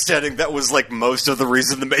the understanding that was like most of the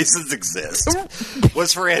reason the Masons exist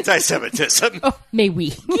was for anti-Semitism. May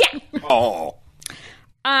we? Yeah. Oh.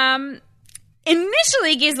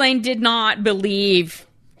 Initially, Ghislaine did not believe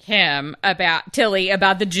him about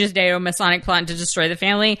the Judeo-Masonic plot to destroy the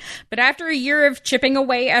family. But after a year of chipping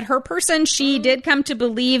away at her person, she did come to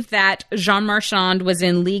believe that Jean Marchand was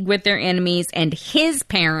in league with their enemies, and his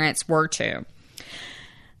parents were too.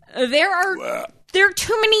 There are There are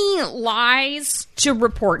too many lies to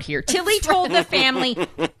report here. Tilly told the family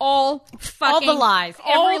all the lies.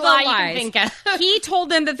 Every lie you can think of. He told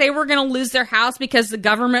them that they were going to lose their house because the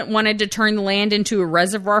government wanted to turn the land into a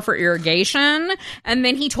reservoir for irrigation. And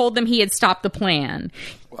then he told them he had stopped the plan.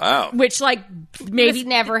 Wow. Which, like, maybe... This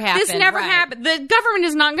never happened. This never happened. The government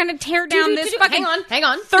is not going to tear down this fucking... Hang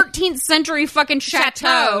on. 13th century fucking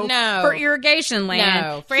chateau for irrigation land.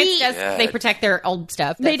 No. France does... They protect their old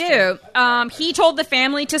stuff. They do. He told the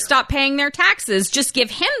family to stop paying their taxes. Just give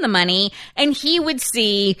him the money, and he would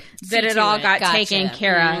see that it all got taken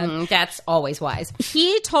care of. That's always wise.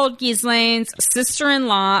 He told Ghislaine's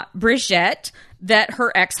sister-in-law, Brigitte, that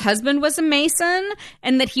her ex-husband was a Mason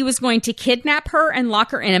and that he was going to kidnap her and lock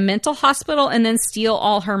her in a mental hospital and then steal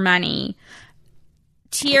all her money.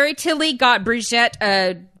 Thierry Tilly got Brigitte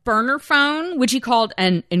a burner phone, which he called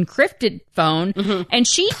an encrypted phone, and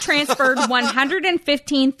she transferred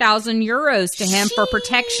 115,000 euros to him for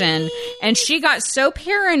protection. And she got so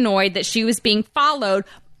paranoid that she was being followed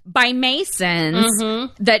by Masons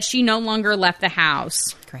that she no longer left the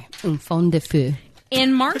house. Great. Un fond de feu.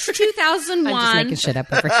 In March 2001... I'm just making shit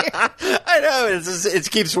up over here. I know.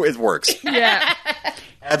 It works. Yeah.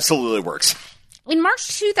 Absolutely works. In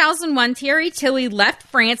March 2001, Thierry Tilly left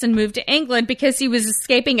France and moved to England because he was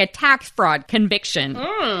escaping a tax fraud conviction.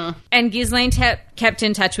 And Ghislaine kept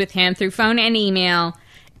in touch with him through phone and email.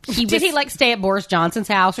 Did he, like, stay at Boris Johnson's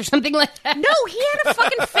house or something like that? No, he had a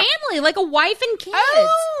fucking family, like a wife and kids.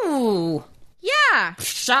 Oh! Yeah.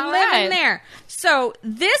 Living there. So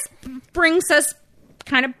this brings us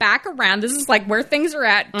kind of back around. This is like where things are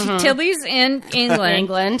at. Tilly's in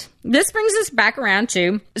England. This brings us back around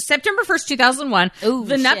to September 1st, 2001.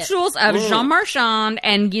 The nuptials of Jean Marchand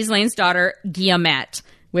and Ghislaine's daughter, Guillemette.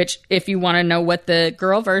 Which, if you want to know what the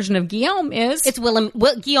girl version of Guillaume is... It's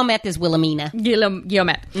Guillemette is Wilhelmina.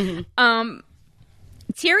 Guillemette.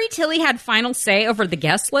 Thierry Tilly had final say over the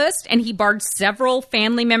guest list, and he barred several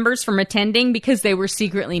family members from attending because they were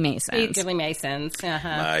secretly Masons. Secretly Masons.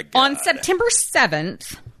 My God. On September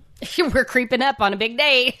 7th... We're creeping up on a big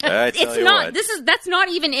day. It's not. That's not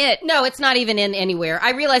even it. No, it's not even in anywhere.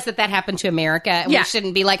 I realize that happened to America, and we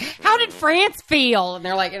shouldn't be like, "How did France feel?" And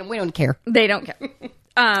they're like, "We don't care." They don't care.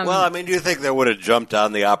 Well, I mean, do you think they would have jumped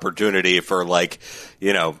on the opportunity for, like,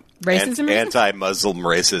 you know, racism, anti-Muslim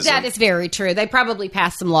racism? That is very true. They probably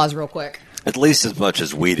passed some laws real quick. At least as much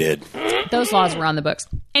as we did. Those laws were on the books.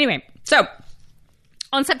 Anyway, so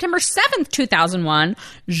on September 7th, 2001,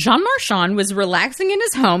 Jean Marchand was relaxing in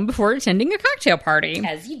his home before attending a cocktail party.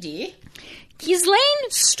 As you did. Ghislaine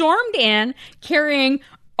stormed in carrying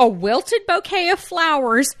a wilted bouquet of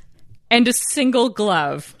flowers and a single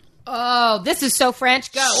glove. Oh, this is so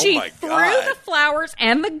French. Go. She threw the flowers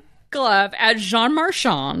and the glove at Jean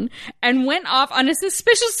Marchand and went off on a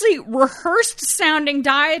suspiciously rehearsed-sounding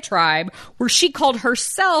diatribe where she called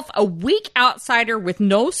herself a weak outsider with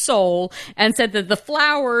no soul and said that the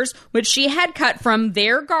flowers, which she had cut from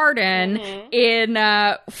their garden in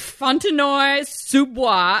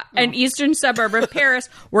Fontenoy-sous-Bois, an eastern suburb of Paris,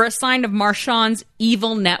 were a sign of Marchand's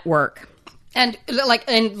evil network. And, like,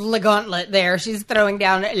 in Le Gauntlet there. She's throwing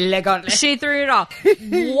down Le Gauntlet. She threw it all.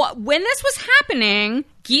 When this was happening,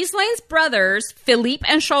 Ghislaine's brothers, Philippe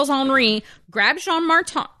and Charles-Henri, grabbed Jean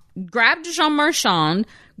Marchand,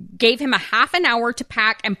 gave him a half an hour to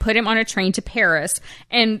pack, and put him on a train to Paris.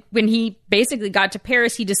 And when he basically got to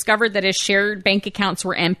Paris, he discovered that his shared bank accounts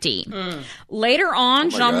were empty. Later on,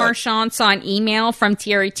 Jean Marchand saw an email from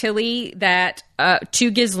Thierry Tilly that to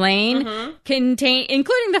Ghislaine contained,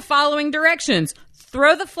 including the following directions: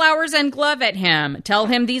 throw the flowers and glove at him, tell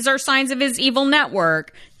him these are signs of his evil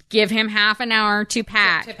network, give him half an hour to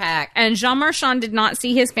pack. And Jean Marchand did not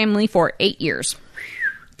see his family for 8 years.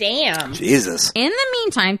 Damn. Jesus. In the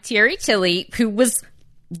meantime, Thierry Tilly, who was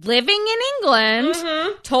living in England,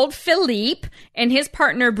 told Philippe and his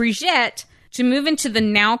partner Brigitte to move into the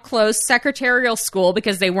now closed secretarial school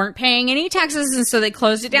because they weren't paying any taxes, and so they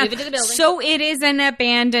closed it down. Move it to the building. So it is an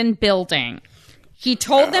abandoned building. He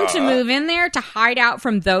told them to move in there to hide out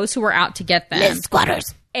from those who were out to get them. Les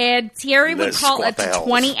squatters. And Thierry would call up to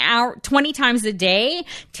 20 times a day,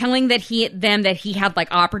 telling them that he had, like,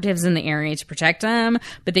 operatives in the area to protect them,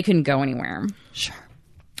 but they couldn't go anywhere. Sure.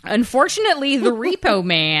 Unfortunately, the repo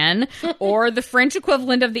man, or the French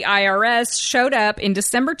equivalent of the IRS, showed up in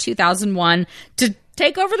December 2001 to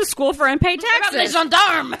take over the school for unpaid taxes. Les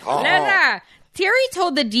gendarmes! Thierry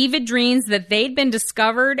told the Dividrines that they'd been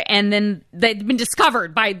discovered, and then they'd been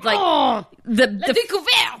discovered by, like,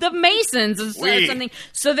 the Masons or something.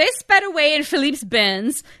 So they sped away in Philippe's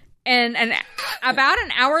Benz, And about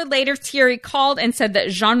an hour later, Thierry called and said that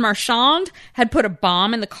Jean Marchand had put a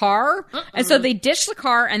bomb in the car. And so they ditched the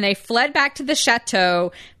car and they fled back to the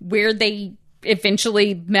chateau, where they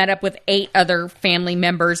eventually met up with 8 other family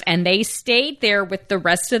members, and they stayed there with the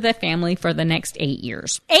rest of the family for the next 8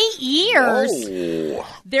 years. 8 years?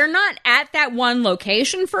 Oh. They're not at that one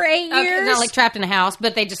location for 8 years. Okay, not like trapped in a house,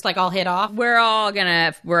 but they just like all hit off. We're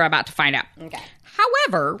about to find out. Okay.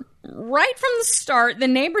 However, right from the start, the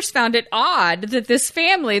neighbors found it odd that this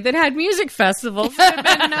family that had music festivals that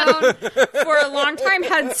had been known for a long time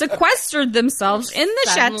had sequestered themselves in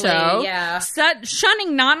the chateau,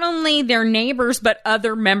 shunning not only their neighbors but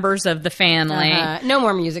other members of the family. No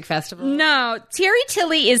more music festivals. No, Thierry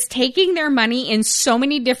Tilly is taking their money in so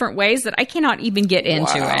many different ways that I cannot even get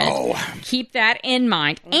into it. Keep that in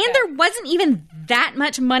mind. Okay. And there wasn't even that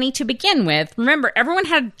much money to begin with. Remember, everyone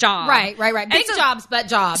had a job. Right. Big jobs, but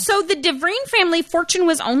jobs. So the DeVreen family fortune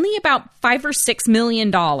was only about $5 or $6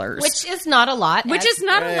 million, which is not a lot. Which is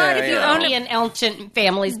not a lot if you own it. And ancient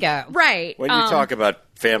families go right. When you talk about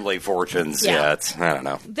family fortunes, it's, I don't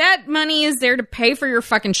know. That money is there to pay for your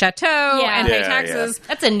fucking chateau and pay taxes. Yeah.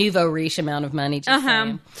 That's a nouveau riche amount of money. Just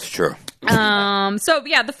saying. It's true. So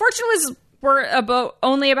yeah, the fortune were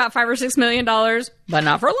only about $5 or $6 million, but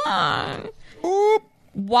not for long. Oop.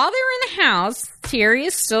 While they were in the house, Thierry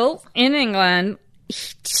is still in England.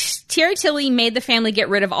 Thierry Tilly made the family get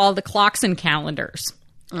rid of all the clocks and calendars.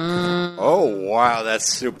 Oh, wow.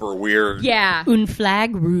 That's super weird. Yeah. Un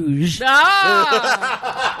flag rouge.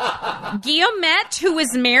 Oh. Guillemette, who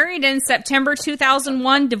was married in September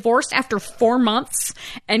 2001, divorced after 4 months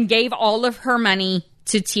and gave all of her money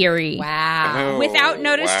to Thierry. Wow. Without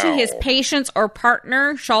notice to his patients or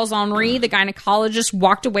partner, Charles-Henri, the gynecologist,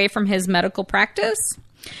 walked away from his medical practice.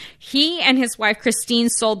 He and his wife Christine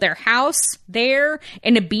sold their house there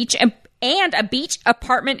in a beach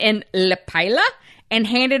apartment in Le Paila and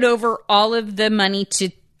handed over all of the money to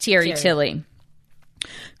Thierry Tilly.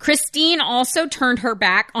 Christine also turned her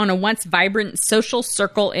back on a once vibrant social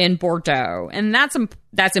circle in Bordeaux. And that's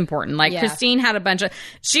important. Like, Christine had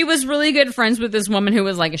she was really good friends with this woman who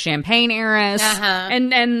was like a champagne heiress.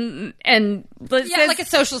 And like a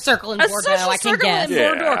social circle in Bordeaux, I can guess.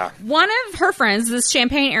 Bordeaux. One of her friends, this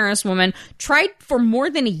champagne heiress woman, tried for more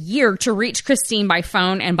than a year to reach Christine by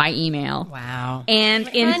phone and by email. Wow. And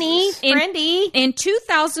in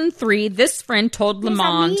 2003, this friend told Le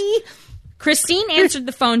Monde, Christine answered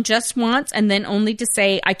the phone just once and then only to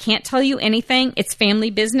say, I can't tell you anything. It's family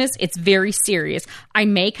business. It's very serious. I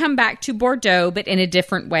may come back to Bordeaux, but in a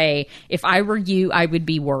different way. If I were you, I would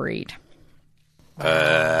be worried.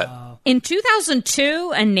 In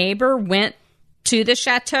 2002, a neighbor went to the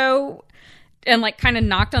chateau and kind of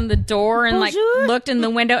knocked on the door and looked in the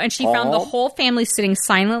window, and she found the whole family sitting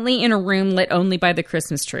silently in a room lit only by the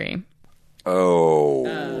Christmas tree.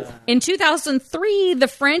 In 2003, the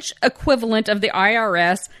French equivalent of the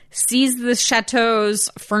IRS seized the chateau's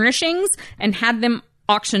furnishings and had them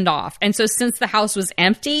auctioned off. And so since the house was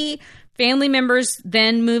empty, family members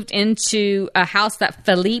then moved into a house that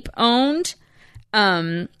Philippe owned.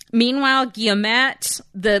 Meanwhile, Guillemette,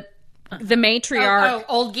 the matriarch...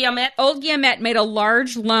 Old Guillemette? Old Guillemette made a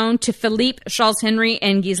large loan to Philippe, Charles-Henri,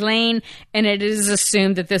 and Ghislaine, and it is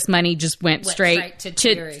assumed that this money just went straight to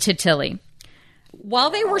Tilly.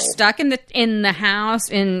 While they were stuck in the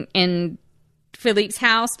house, in Philippe's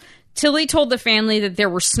house, Tilly told the family that there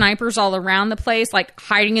were snipers all around the place,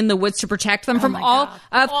 hiding in the woods to protect them from all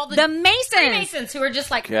the Masons. Masons who are just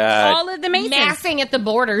all of the Masons massing at the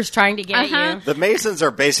borders trying to get you. The Masons are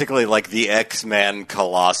basically like the X-Men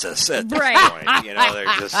Colossus at this point. They're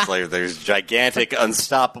just there's gigantic,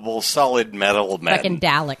 unstoppable, solid metal men. Fucking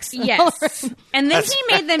Daleks. Yes. And then he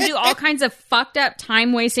made them do all kinds of fucked up,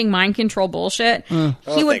 time-wasting mind control bullshit.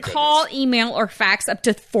 He would call, email, or fax up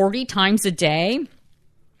to 40 times a day.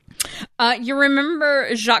 You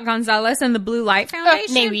remember Jacques Gonzalez and the Blue Light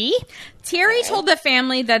Foundation? Maybe. Thierry told the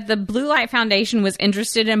family that the Blue Light Foundation was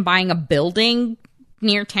interested in buying a building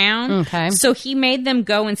near town. Okay. So he made them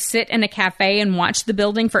go and sit in a cafe and watch the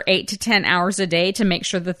building for 8 to 10 hours a day to make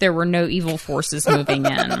sure that there were no evil forces moving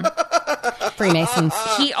in. Freemasons.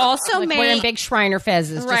 He also made... wearing big Shriner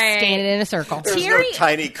fezzes, just standing in a circle. There's no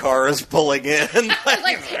tiny cars pulling in.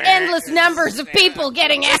 Endless numbers of people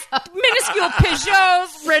getting out. Minuscule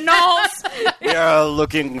Peugeots, Renaults. We are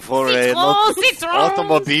looking for an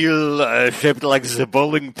automobile shaped like the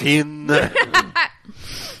bowling pin. When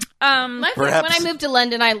I moved to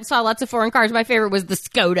London, I saw lots of foreign cars. My favorite was the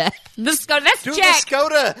Skoda. The Skoda. That's the Jack.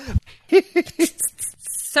 Skoda.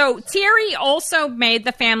 So Thierry also made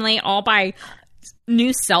the family all buy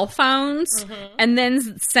new cell phones and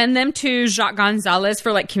then send them to Jacques Gonzalez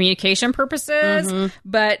for like communication purposes.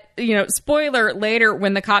 But, spoiler, later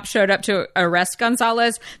when the cops showed up to arrest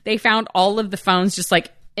Gonzalez, they found all of the phones just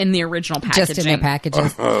like in the original packaging. Just in their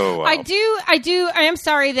packages. Oh, wow. I am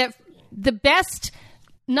sorry that the best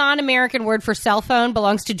non-American word for cell phone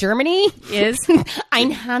belongs to Germany Is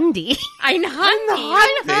ein Handy. Ein Handy.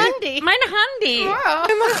 Ein Handy. Mein Handy.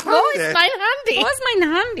 Wo ist mein Handy? Wo ist mein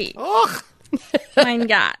Handy? Ugh. Mein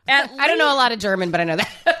Gott. I don't know a lot of German, but I know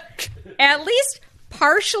that. At least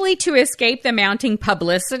partially to escape the mounting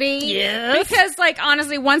publicity. Yes. Because,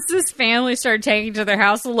 honestly, once this family started taking to their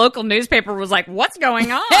house, the local newspaper was like, what's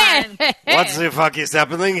going on? What the fuck is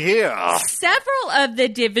happening here? Several of the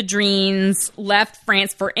Dividrines left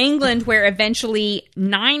France for England, where eventually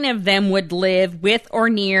 9 of them would live with or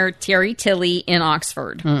near Thierry Tilly in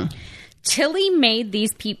Oxford. Tilly made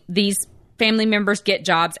these family members get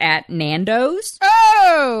jobs at Nando's.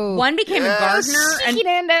 Oh! One became a gardener. Cheeky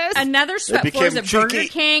Nando's. Another swept floors at Burger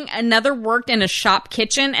King. Another worked in a shop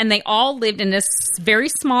kitchen. And they all lived in this very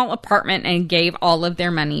small apartment and gave all of their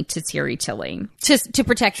money to Thierry Tilly. To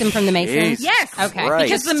protect them from the Masons? Jesus Yes. Okay. Christ.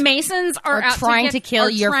 Because the Masons are out trying to kill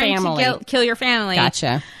your family. Kill your family.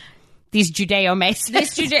 Gotcha. These Judeo-Masons. At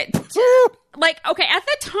the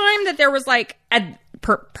time that there was at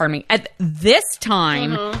this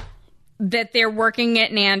time that they're working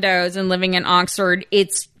at Nando's and living in Oxford,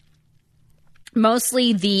 it's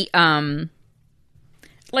mostly the the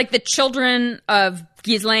children of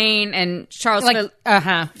Ghislaine and Charles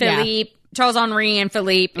Philippe, Charles Henri and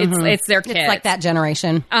Philippe. It's their kids. It's like that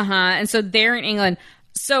generation. And so they're in England.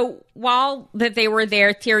 So while that they were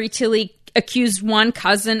there, Thierry Tilly accused one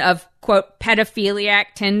cousin of, quote,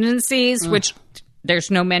 pedophiliac tendencies, which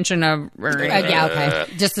there's no mention of. Okay.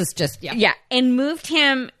 Yeah. And moved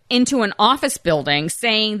him into an office building,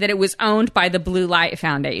 saying that it was owned by the Blue Light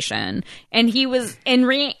Foundation. And he was, in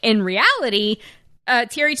reality,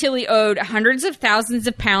 Thierry Tilly owed hundreds of thousands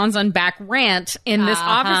of pounds on back rent in this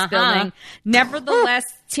office building. Nevertheless,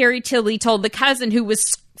 Thierry Tilly told the cousin who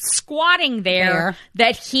was squatting there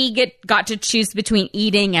that he got to choose between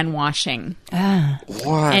eating and washing.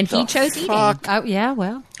 What? And he chose eating. Oh, yeah,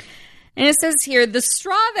 well. And it says here, the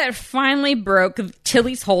straw that finally broke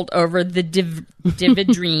Tilly's hold over the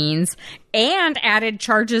Dividrines and added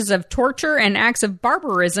charges of torture and acts of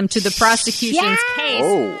barbarism to the prosecution's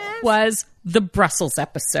case was the Brussels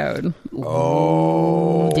episode.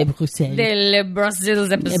 De Bruxelles. The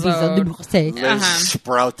Brussels episode. De Bruxelles. Les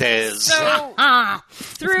Sproutes. So,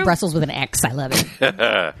 through Brussels with an X. I love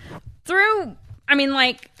it.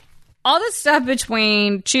 all this stuff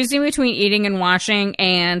between choosing between eating and washing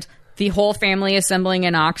and the whole family assembling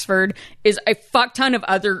in Oxford is a fuck ton of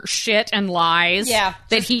other shit and lies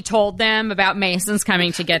that he told them about Masons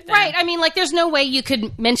coming to get them. Right. There's no way you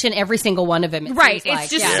could mention every single one of them. It's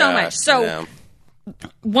just so much. So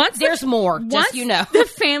once there's more, just the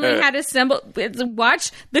family had assembled.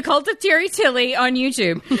 Watch The Cult of Thierry Tilly on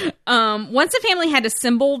YouTube. Once the family had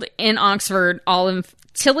assembled in Oxford,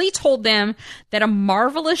 Tilly told them that a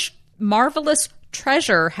marvelous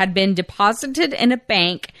treasure had been deposited in a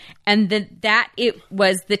bank, and that it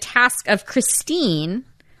was the task of Christine,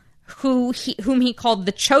 whom he called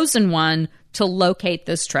the chosen one, to locate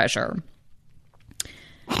this treasure.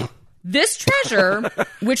 This treasure,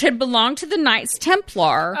 which had belonged to the Knights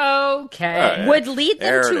Templar, would lead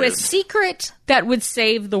them to a secret that would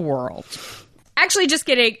save the world. Actually, just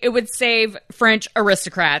kidding. It would save French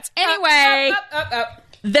aristocrats. Anyway,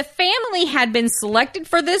 the family had been selected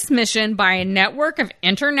for this mission by a network of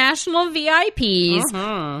international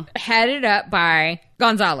VIPs headed up by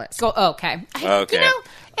Gonzalez. Okay.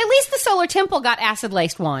 At least the Solar Temple got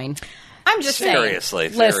acid-laced wine. I'm just saying. Seriously.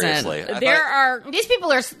 These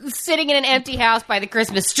people are sitting in an empty house by the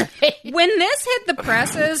Christmas tree. When this hit the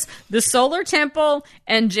presses, the Solar Temple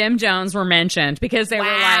and Jim Jones were mentioned because they were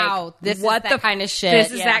like, this what is that kind of shit.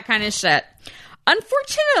 This is that kind of shit.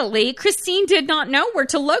 Unfortunately, Christine did not know where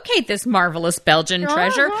to locate this marvelous Belgian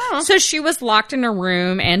treasure, so she was locked in a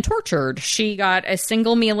room and tortured. She got a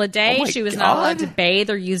single meal a day. She was not allowed to bathe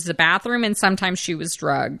or use the bathroom, and sometimes she was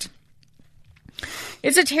drugged.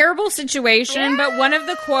 It's a terrible situation, but one of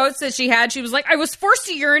the quotes that she had, she was like, I was forced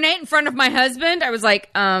to urinate in front of my husband. I was like,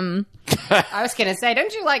 I was going to say,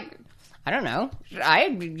 don't you I don't know. I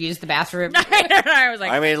use the bathroom. I was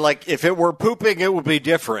like, if it were pooping, it would be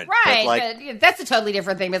different. Right. But that's a totally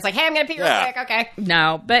different thing. It's like, hey, I'm going to pee real quick. Okay.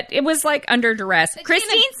 No, but it was under duress.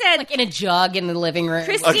 Christine said, in a jug in the living room.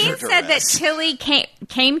 Christine said that Tilly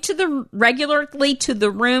came regularly to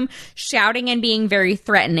the room, shouting and being very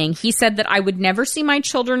threatening. He said that I would never see my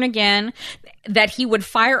children again. that he would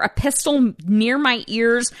fire a pistol near my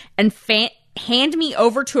ears and hand me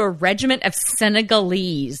over to a regiment of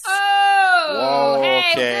Senegalese. Oh, Whoa,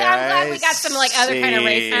 hey, okay, I'm glad we got some like other kind of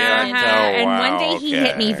race. And one day he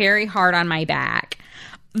hit me very hard on my back.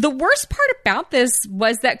 The worst part about this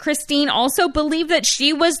was that Christine also believed that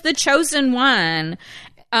she was the chosen one.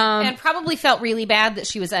 And probably felt really bad that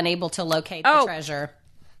she was unable to locate the treasure.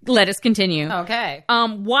 Let us continue. Okay.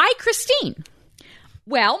 Why Christine?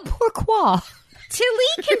 Well, Pourquoi?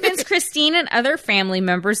 Tilly convinced Christine and other family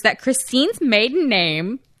members that Christine's maiden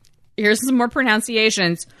name, here's some more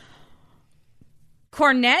pronunciations,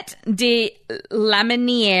 Cornet de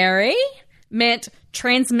Laminiere, meant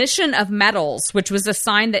transmission of metals, which was a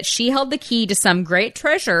sign that she held the key to some great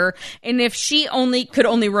treasure, and if she could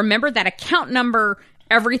only remember that account number,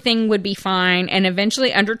 everything would be fine. And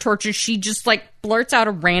eventually, under torture, she just like blurts out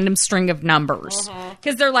a random string of numbers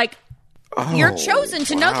because they're like, "You're chosen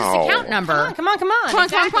to know this account number. Come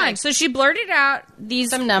on. So she blurted out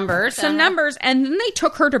some numbers, and then they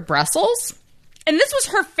took her to Brussels, and this was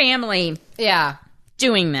her family. Yeah.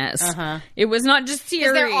 Doing this. It was not just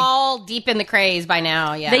Thierry. They're all deep in the craze by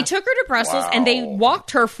now, yeah. They took her to Brussels and they walked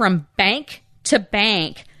her from bank to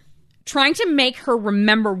bank, trying to make her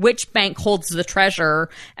remember which bank holds the treasure.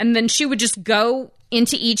 And then she would just go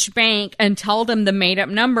into each bank and tell them the made-up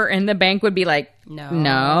number, and the bank would be like,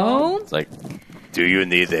 no. It's like, do you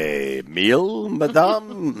need a meal,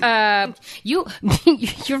 madame?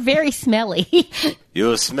 You're very smelly.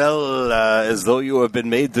 You smell as though you have been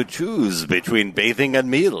made to choose between bathing and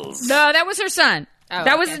meals. No, that was her son. Oh,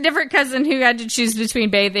 that was a different cousin who had to choose between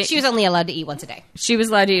bathing. She was only allowed to eat once a day. She was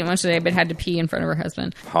allowed to eat once a day, but had to pee in front of her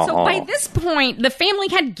husband. So by this point, the family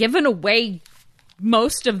had given away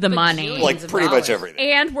most of the money. Like pretty much everything.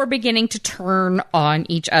 And were beginning to turn on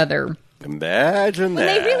each other. Imagine that.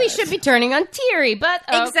 They really should be turning on Thierry, but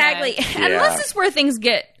okay. Exactly. And this is where things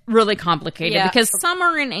get really complicated because some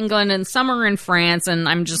are in England and some are in France, and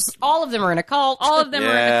I'm just... All of them are in a cult. All of them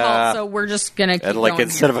are in a cult, so we're just going to keep like going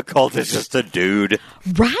instead here. of a cult, it's just a dude.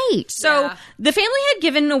 Right. So the family had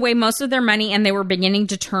given away most of their money, and they were beginning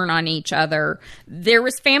to turn on each other. There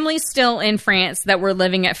was families still in France that were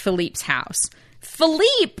living at Philippe's house.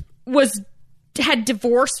 Philippe had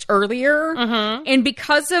divorced earlier, and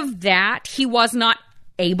because of that, he was not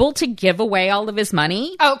able to give away all of his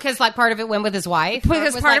money. Oh, because like part of it went with his wife?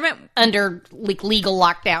 Because part of it under like legal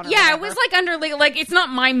lockdown. It was like under legal, like it's not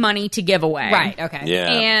my money to give away. Right, okay.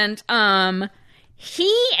 Yeah. And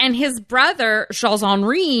he and his brother,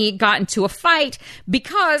 Charles-Henri, got into a fight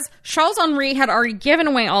because Charles-Henri had already given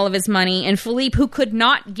away all of his money, and Philippe, who could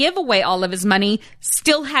not give away all of his money,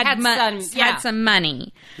 still had some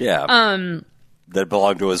money. Yeah. That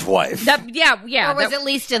belonged to his wife. Or was at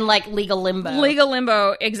least in like legal limbo. Legal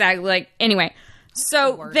limbo, exactly. Like, anyway.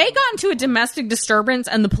 So they got into a domestic disturbance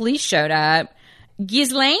and the police showed up.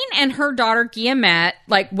 Ghislaine and her daughter Guillemette,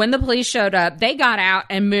 like when the police showed up, they got out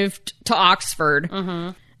and moved to Oxford.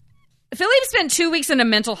 Philippe spent 2 weeks in a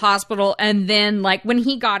mental hospital, and then like when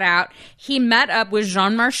he got out, he met up with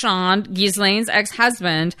Jean Marchand, Ghislaine's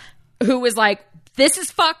ex-husband, who was like, this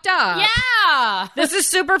is fucked up. Yeah. This is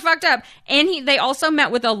super fucked up. And they also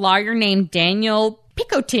met with a lawyer named Daniel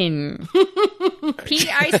Picotin.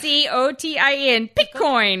 Picotin.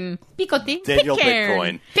 Pitcoin. Picotin. Daniel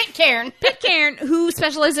Bitcoin. Pitcairn, who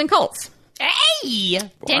specialized in cults. Hey!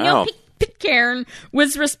 Daniel Pitcairn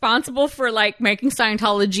was responsible for like making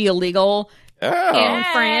Scientology illegal in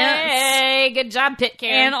France. Hey, good job,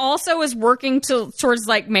 Pitcairn. And also was working towards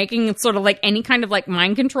like making sort of like any kind of like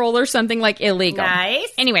mind control or something like illegal.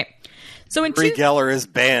 Nice. Anyway, so in Brie Geller is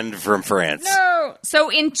banned from France. No.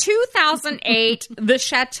 So in 2008, the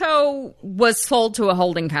chateau was sold to a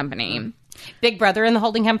holding company. Big Brother in the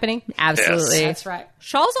holding company? Absolutely. Yes. That's right.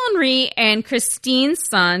 Charles-Henri and Christine's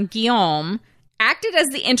son, Guillaume, acted as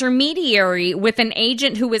the intermediary with an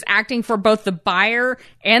agent who was acting for both the buyer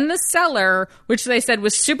and the seller, which they said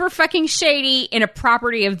was super fucking shady in a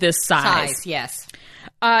property of this size. Yes.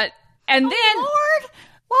 And then... Lord,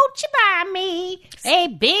 won't you buy me a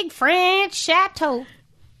big French chateau?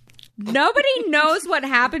 Nobody knows what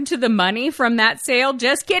happened to the money from that sale.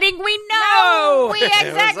 Just kidding. We know. We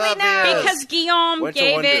exactly know. Because Guillaume Went to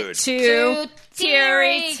gave one it dude. to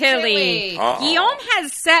Thierry Tilly. Guillaume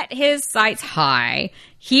has set his sights high.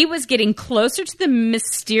 He was getting closer to the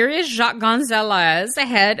mysterious Jacques Gonzalez, the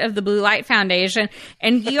head of the Blue Light Foundation,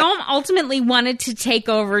 and Guillaume ultimately wanted to take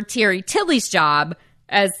over Thierry Tilly's job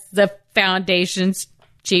as the foundation's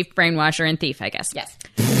chief brainwasher and thief, I guess. Yes.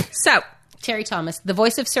 So... Terry Thomas, the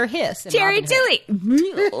voice of Sir Hiss. Terry Tilly.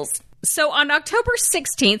 So on October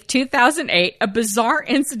 16th, 2008, a bizarre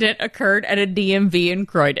incident occurred at a DMV in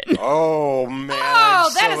Croydon. Oh, man. Oh,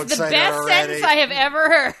 that is the best sentence I have ever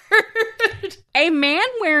heard. A man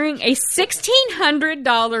wearing a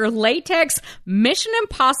 $1,600 latex Mission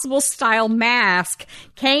Impossible style mask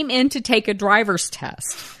came in to take a driver's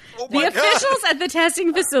test. The officials at the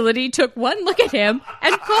testing facility took one look at him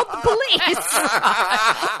and called the police.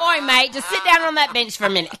 Oi, mate, just sit down on that bench for a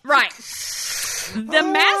minute. Right. The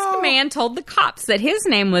masked man told the cops that his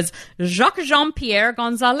name was Jacques Jean-Pierre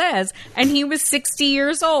Gonzalez, and he was 60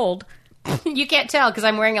 years old. You can't tell because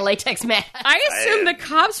I'm wearing a latex mask. I assume the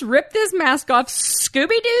cops ripped this mask off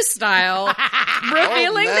Scooby-Doo style,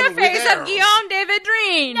 revealing the face of Guillaume de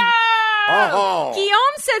Vidrine. No! Oh.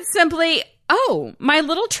 Guillaume said simply, "Oh, my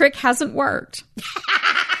little trick hasn't worked."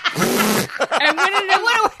 And when It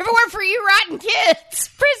would have worked for you rotten kids.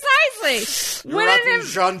 precisely. When Rotten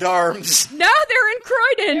gendarmes. no, they're in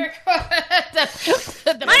Croydon.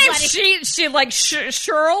 My name's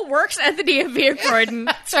Cheryl works at the DMV of Croydon.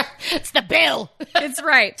 It's the bill. It's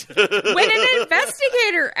right. When an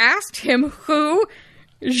investigator asked him who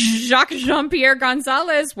Jacques Jean-Pierre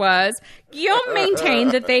Gonzalez was, Guillaume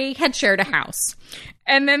maintained that they had shared a house.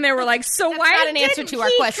 And then they were like, so why not an didn't answer to our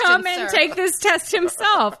he question, come and sir. take this test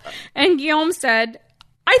himself? And Guillaume said,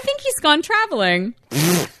 I think he's gone traveling.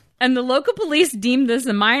 And the local police deemed this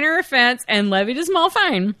a minor offense and levied a small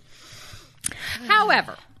fine.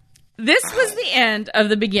 However, this was the end of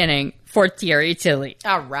the beginning for Thierry Tilly.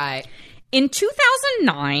 All right. In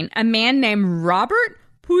 2009, a man named Robert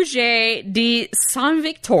Puget de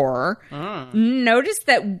Saint-Victor noticed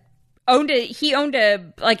that he owned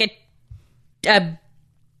a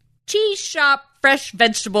cheese shop, fresh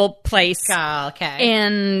vegetable place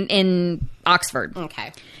Okay. in Oxford.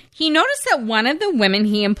 Okay. He noticed that one of the women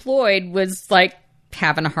he employed was like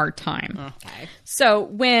having a hard time. Okay. So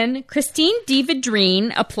when Christine de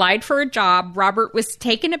Vidrine applied for a job, Robert was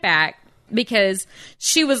taken aback because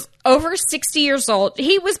she was over 60 years old.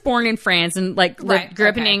 He was born in France and grew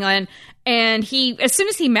up in England. And as soon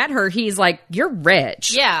as he met her, he's like, "You're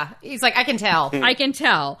rich." Yeah. He's like, I can tell. I can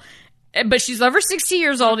tell. But she's over 60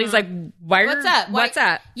 years old. He's like, What's up? What's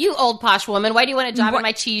up? You old posh woman. Why do you want a job in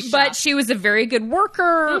my cheese shop? But she was a very good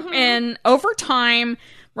worker. And over time,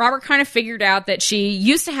 Robert kind of figured out that she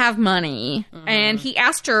used to have money. And he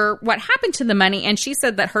asked her what happened to the money. And she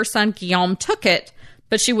said that her son Guillaume took it,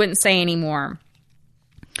 but she wouldn't say anymore.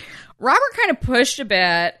 Robert kind of pushed a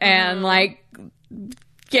bit and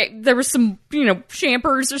there was some,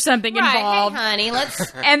 champers or something involved. Hey, honey,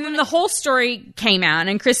 let's... And then the whole story came out,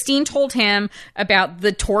 and Christine told him about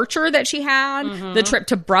the torture that she had, the trip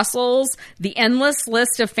to Brussels, the endless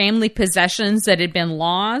list of family possessions that had been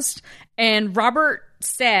lost. And Robert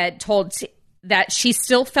told that she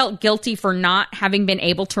still felt guilty for not having been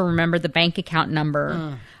able to remember the bank account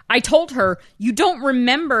number. I told her, you don't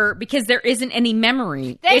remember because there isn't any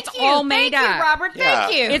memory. It's all made up. Thank you, Robert.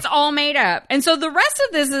 Thank you. It's all made up. And so the rest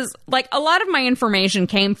of this is, a lot of my information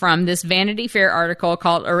came from this Vanity Fair article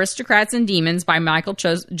called Aristocrats and Demons by Michael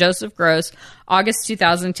Joseph Gross, August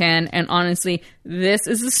 2010. And honestly, this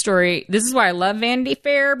is a story. This is why I love Vanity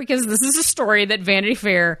Fair, because this is a story that Vanity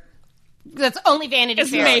Fair... That's only Vanity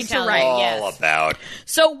Fair made to write. All about.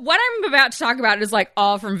 So what I'm about to talk about is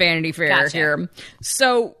all from Vanity Fair here.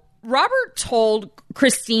 So Robert told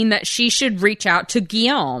Christine that she should reach out to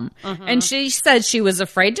Guillaume. And she said she was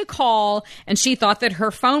afraid to call and she thought that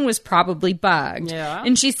her phone was probably bugged. Yeah.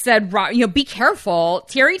 And she said, be careful.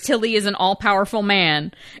 Thierry Tilly is an all-powerful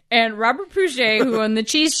man. And Robert Puget, who owned the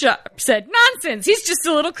cheese shop, said, nonsense. He's just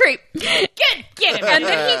a little creep. Get him. And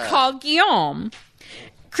then he called Guillaume.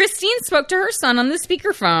 Christine spoke to her son on the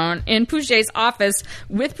speakerphone in Puget's office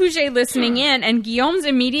with Puget listening in, and Guillaume's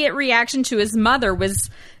immediate reaction to his mother was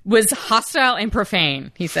hostile and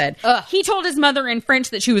profane, he said. He told his mother in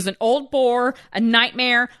French that she was an old bore, a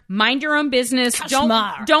nightmare, mind your own business,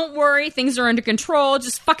 don't worry, things are under control,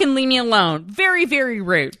 just fucking leave me alone. Very, very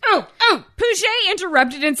rude. Puget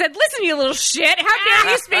interrupted and said, listen, you little shit, how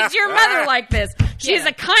dare you speak to your mother like this? She is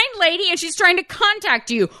a kind lady and she's trying to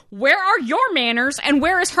contact you. Where are your manners and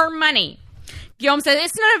where is her money? Guillaume said,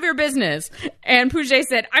 it's none of your business. And Puget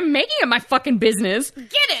said, I'm making it my fucking business. Get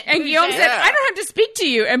it, And Guillaume said, I don't have to speak to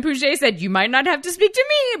you. And Puget said, you might not have to speak to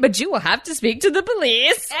me, but you will have to speak to the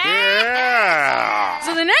police. Yeah.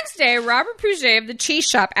 So the next day, Robert Puget of the cheese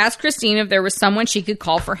shop asked Christine if there was someone she could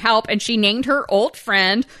call for help, and she named her old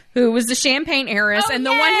friend, who was the champagne heiress, and the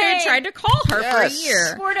one who had tried to call her for a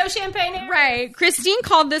year. Bordeaux champagne heiress. Right. Christine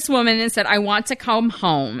called this woman and said, I want to come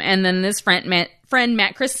home. And then this friend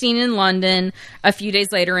met Christine in London a few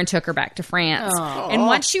days later and took her back to France. And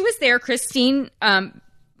once she was there, Christine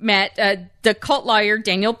met the cult lawyer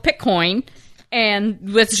Daniel Pitcoin, and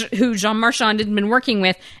who Jean Marchand had been working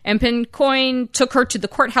with, and Pitcoin took her to the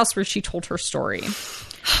courthouse where she told her story.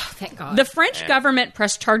 Thank God. The French government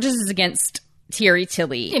pressed charges against Thierry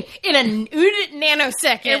Tilly. In a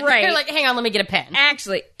nanosecond. Right. They're like, hang on, let me get a pen.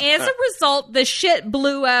 Actually, as a result, the shit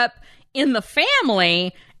blew up in the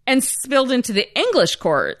family and spilled into the English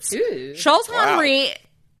courts. Ooh. Charles Henri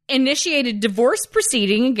initiated divorce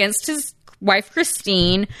proceeding against his wife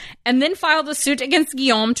Christine, and then filed a suit against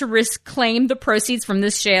Guillaume to reclaim the proceeds from the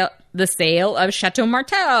sale of Chateau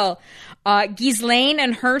Martel. Ghislaine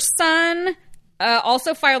and her son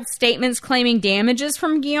also filed statements claiming damages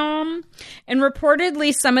from Guillaume, and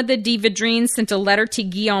reportedly some of the Dividrines sent a letter to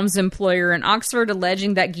Guillaume's employer in Oxford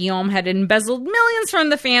alleging that Guillaume had embezzled millions from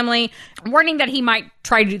the family, warning that he might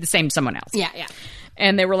try to do the same to someone else. Yeah.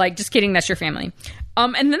 And they were like, just kidding, that's your family.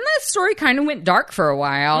 And then the story kind of went dark for a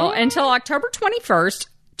while until October 21st,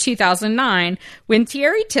 2009, when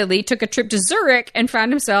Thierry Tilly took a trip to Zurich and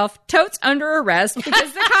found himself totes under arrest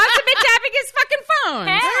because the cops had been tapping his fucking phone.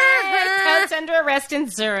 Totes under arrest in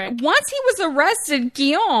Zurich. Once he was arrested,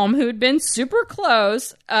 Guillaume, who'd been super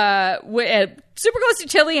close to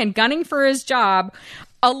Tilly and gunning for his job,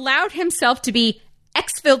 allowed himself to be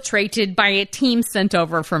exfiltrated by a team sent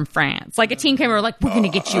over from France. Like a team came over, like, we're going to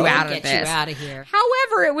get you out of this. Get you out of here.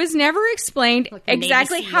 However, it was never explained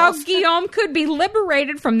exactly how Guillaume could be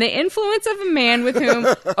liberated from the influence of a man with whom,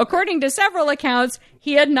 according to several accounts,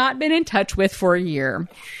 he had not been in touch with for a year.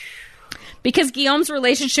 Because Guillaume's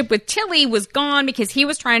relationship with Tilly was gone because he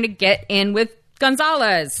was trying to get in with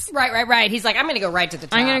Gonzalez. Right. He's like, I'm going to go right to the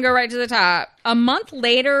top. I'm going to go right to the top. A month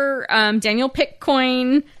later, Daniel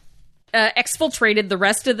Pitcoin exfiltrated the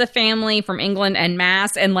rest of the family from England en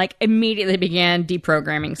masse and like immediately began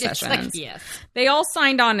deprogramming sessions. Like, yes. They all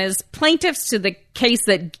signed on as plaintiffs to the case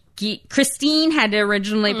that Christine had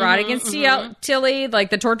originally brought against Tilly, like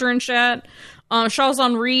the torture and shit. Charles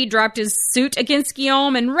Henri dropped his suit against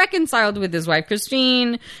Guillaume and reconciled with his wife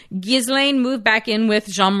Christine. Ghislaine moved back in with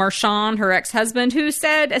Jean Marchand, her ex-husband, who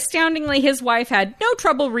said, astoundingly, his wife had no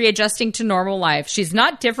trouble readjusting to normal life. She's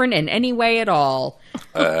not different in any way at all.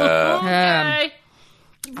 Okay.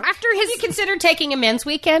 After Have you considered taking a men's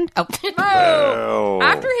weekend?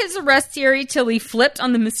 After his arrest, Thierry Tilly flipped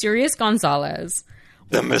on the mysterious Gonzalez.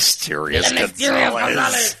 The mysterious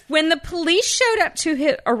Gonzalez. When the police showed up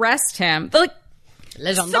to arrest him,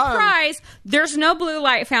 surprise, there's no blue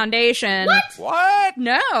light foundation. What?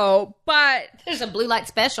 No, but There's a blue light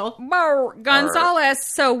special. Gonzalez.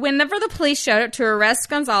 So whenever the police showed up to arrest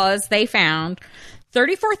Gonzalez, they found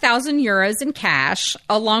 34,000 euros in cash,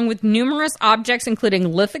 along with numerous objects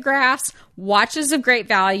including lithographs, watches of great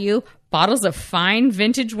value, bottles of fine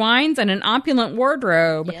vintage wines, and an opulent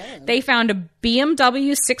wardrobe. Yeah. They found a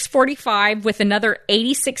BMW 645 with another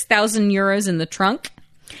 86,000 euros in the trunk.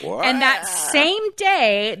 What? And that same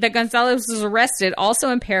day that Gonzalez was arrested,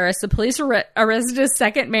 also in Paris, the police arrested a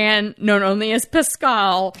second man known only as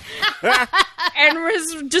Pascal and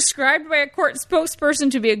was described by a court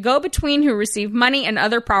spokesperson to be a go-between who received money and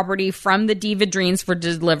other property from the Dividrines for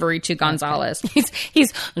delivery to Gonzalez.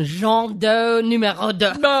 He's Jean Doe numéro 2.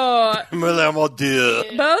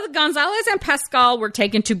 Both Gonzalez and Pascal were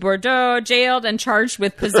taken to Bordeaux, jailed, and charged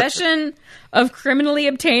with possession of criminally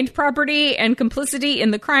obtained property and complicity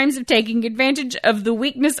in the crimes of taking advantage of the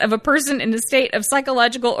weakness of a person in a state of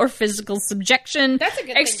psychological or physical subjection, That's a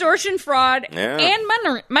good extortion, fraud, and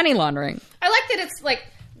money laundering. I like that it's like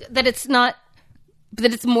that it's not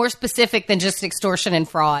that it's more specific than just extortion and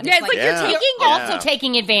fraud. Yeah, it's like you're also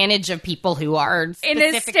taking advantage of people who are in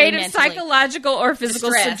a state of psychological or physical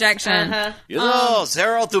subjection. You know,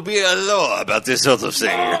 there ought to be a law about this sort of thing.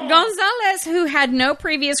 Gonzalez, who had no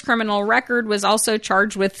previous criminal record, was also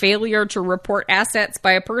charged with failure to report assets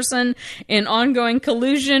by a person in ongoing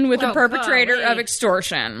collusion with the perpetrator of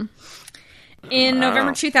extortion. In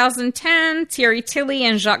November 2010, Thierry Tilly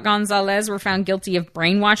and Jacques Gonzalez were found guilty of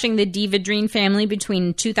brainwashing the Dividrine family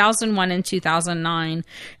between 2001 and 2009.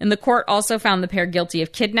 And the court also found the pair guilty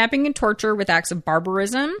of kidnapping and torture with acts of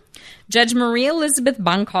barbarism. Judge Marie Elizabeth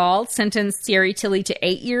Bancal sentenced Thierry Tilly to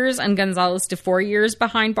 8 years and Gonzalez to 4 years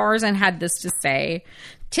behind bars and had this to say: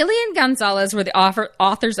 Tilly and Gonzalez were the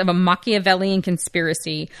authors of a Machiavellian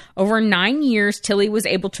conspiracy. Over 9 years, Tilly was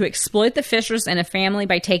able to exploit the Fishers and a family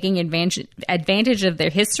by taking advantage of their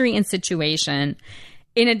history and situation.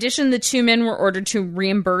 In addition, the two men were ordered to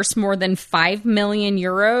reimburse more than 5 million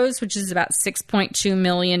euros, which is about $6.2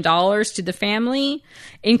 million to the family.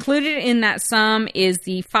 Included in that sum is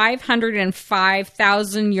the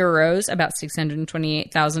 505,000 euros, about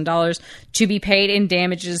 $628,000, to be paid in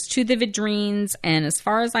damages to the Vidrines. And as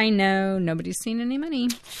far as I know, nobody's seen any money.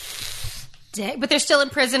 But they're still in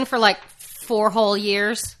prison for like 4 whole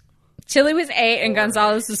years. Tilly was 8 and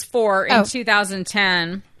Gonzalez was 4 in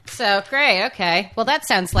 2010. So, great, okay. Well, that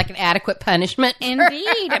sounds like an adequate punishment.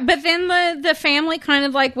 Indeed. But then the family kind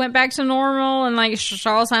of like went back to normal, and like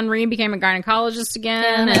Charles Henry became a gynecologist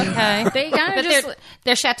again. Yeah, and okay. They kind of just...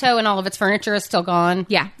 Their chateau and all of its furniture is still gone?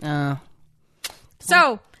 Yeah. Oh.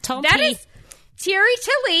 So, Tom that T. is Thierry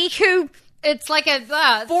Tilly, who... It's like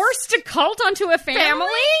a... forced a cult onto a family?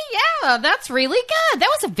 Yeah, that's really good. That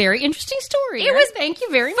was a very interesting story. It was Thank you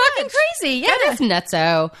very fucking much. crazy, yeah. That is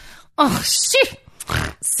nutso. Oh, shit.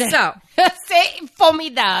 So, C'est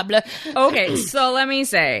formidable. okay, so let me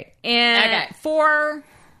say,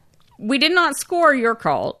 we did not score your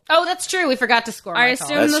cult. Oh, that's true. We forgot to score. I my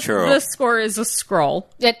assume call. the score is a scroll.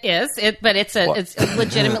 It is, but it's a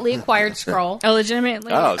legitimately acquired scroll. A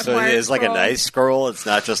legitimately Oh, so acquired it's like a scroll. nice scroll. It's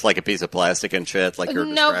not just like a piece of plastic and shit like you're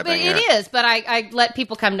No, describing but here. it is. But I let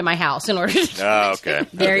people come to my house in order to. Oh, okay.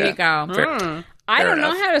 There Okay. you go. I don't know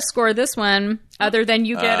enough. how to score this one, other than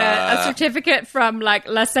you get a certificate from like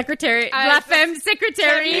La Femme Secretary.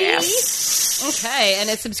 Yes. Okay, and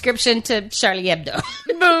a subscription to Charlie Hebdo.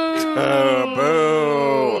 Oh,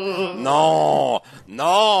 boo. No.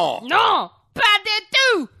 No, pas du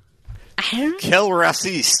tout. Kill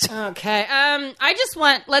raciste. Okay, I just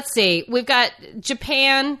want. Let's see. We've got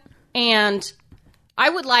Japan, and I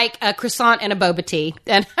would like a croissant and a boba tea,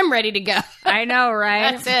 and I'm ready to go. I know,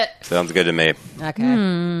 right? That's it. Sounds good to me. Okay.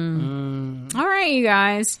 All right, you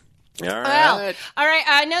guys. All right. Well, all right.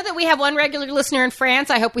 I know that we have one regular listener in France.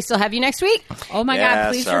 I hope we still have you next week. Oh my Yeah,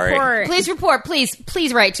 God! Please sorry. report. Please report.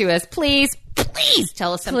 Please write to us. Please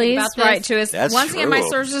tell us something Please about this. write to us. That's Once again, my true.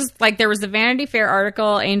 sources, like there was the Vanity Fair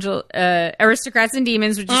article, Aristocrats and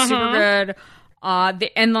Demons, which is super good. The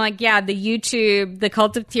YouTube, The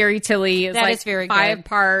Cult of Thierry Tilly is That like is very 5 good.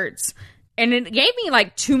 parts. And it gave me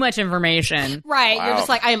like too much information. Right. You're just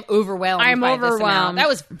like, I am overwhelmed. I'm by this amount. overwhelmed. That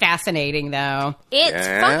was fascinating, though. It's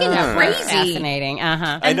Yeah. fucking crazy. Fascinating.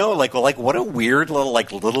 I know, like what a weird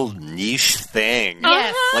little niche thing.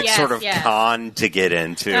 Yes. Like yes, sort of yes. con to get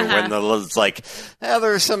into when it's like,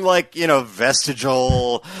 there's some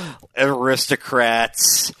vestigial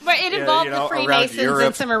aristocrats. But it involved you know, the around Freemasons Europe.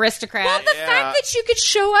 and some aristocrats. Well, the fact that you could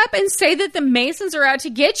show up and say that the Masons are out to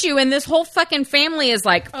get you, and this whole fucking family is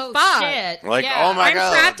like, oh, fuck. shit. Like, yeah. oh my I'm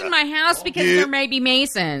God. trapped in my house because Yeah. there may be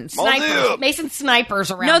Masons. Mon Snipers. Dieu. Mason snipers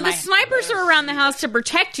around No, my the snipers are around the house to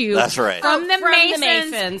protect you. That's right. From the From the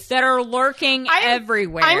Masons, Masons. that are lurking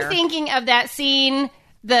everywhere. I'm thinking of that scene,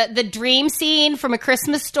 the dream scene from A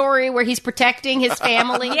Christmas Story where he's protecting his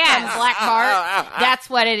family Yes. from Black Bart. That's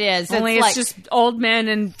what it is. Only it's like just old men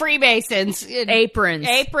and Freemasons.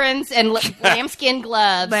 aprons. And lambskin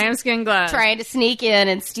gloves. Lambskin gloves. Trying to sneak in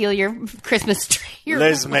and steal your Christmas tree. Your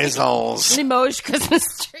Les Maisons. Limoges Christmas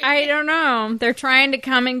tree. I don't know. They're trying to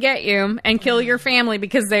come and get you and kill your family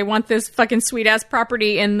because they want this fucking sweet ass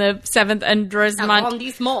property in the 7th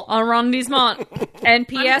arrondissement. And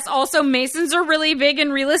P.S. also, Masons are really big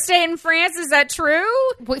in real estate in France. Is that true?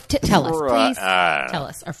 Wait, tell us, please. Uh, Tell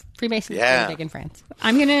us. Are Freemasons Yeah. really big in France?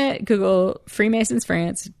 I'm gonna Google Freemasons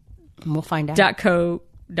France. And we'll find out. .co.fr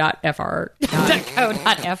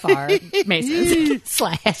 .co.fr Masons.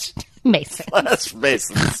 / Mason. Les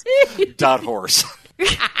Masons. Dot horse.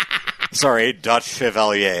 Sorry, dot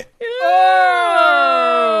chevalier.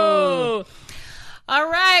 Oh! All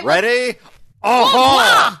right. Ready?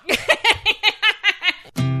 Oh!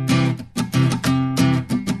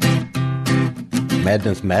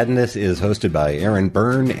 Madness is hosted by Aaron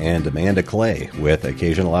Byrne and Amanda Clay, with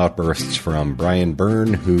occasional outbursts from Brian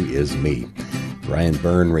Byrne, who is me. Brian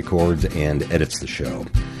Byrne records and edits the show.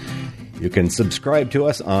 You can subscribe to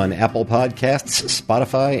us on Apple Podcasts,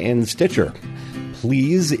 Spotify, and Stitcher.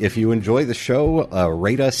 Please, if you enjoy the show,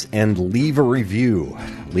 rate us and leave a review.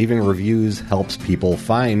 Leaving reviews helps people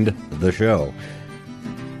find the show.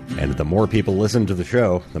 And the more people listen to the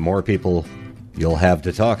show, the more people you'll have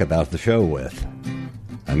to talk about the show with.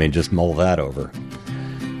 I mean, just mull that over.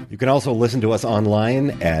 You can also listen to us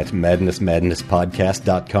online at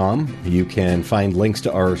madnessmadnesspodcast.com. You can find links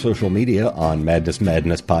to our social media on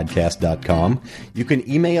madnessmadnesspodcast.com. You can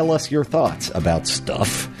email us your thoughts about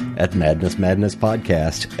stuff at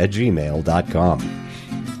madnessmadnesspodcast@gmail.com.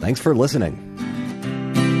 Thanks for listening.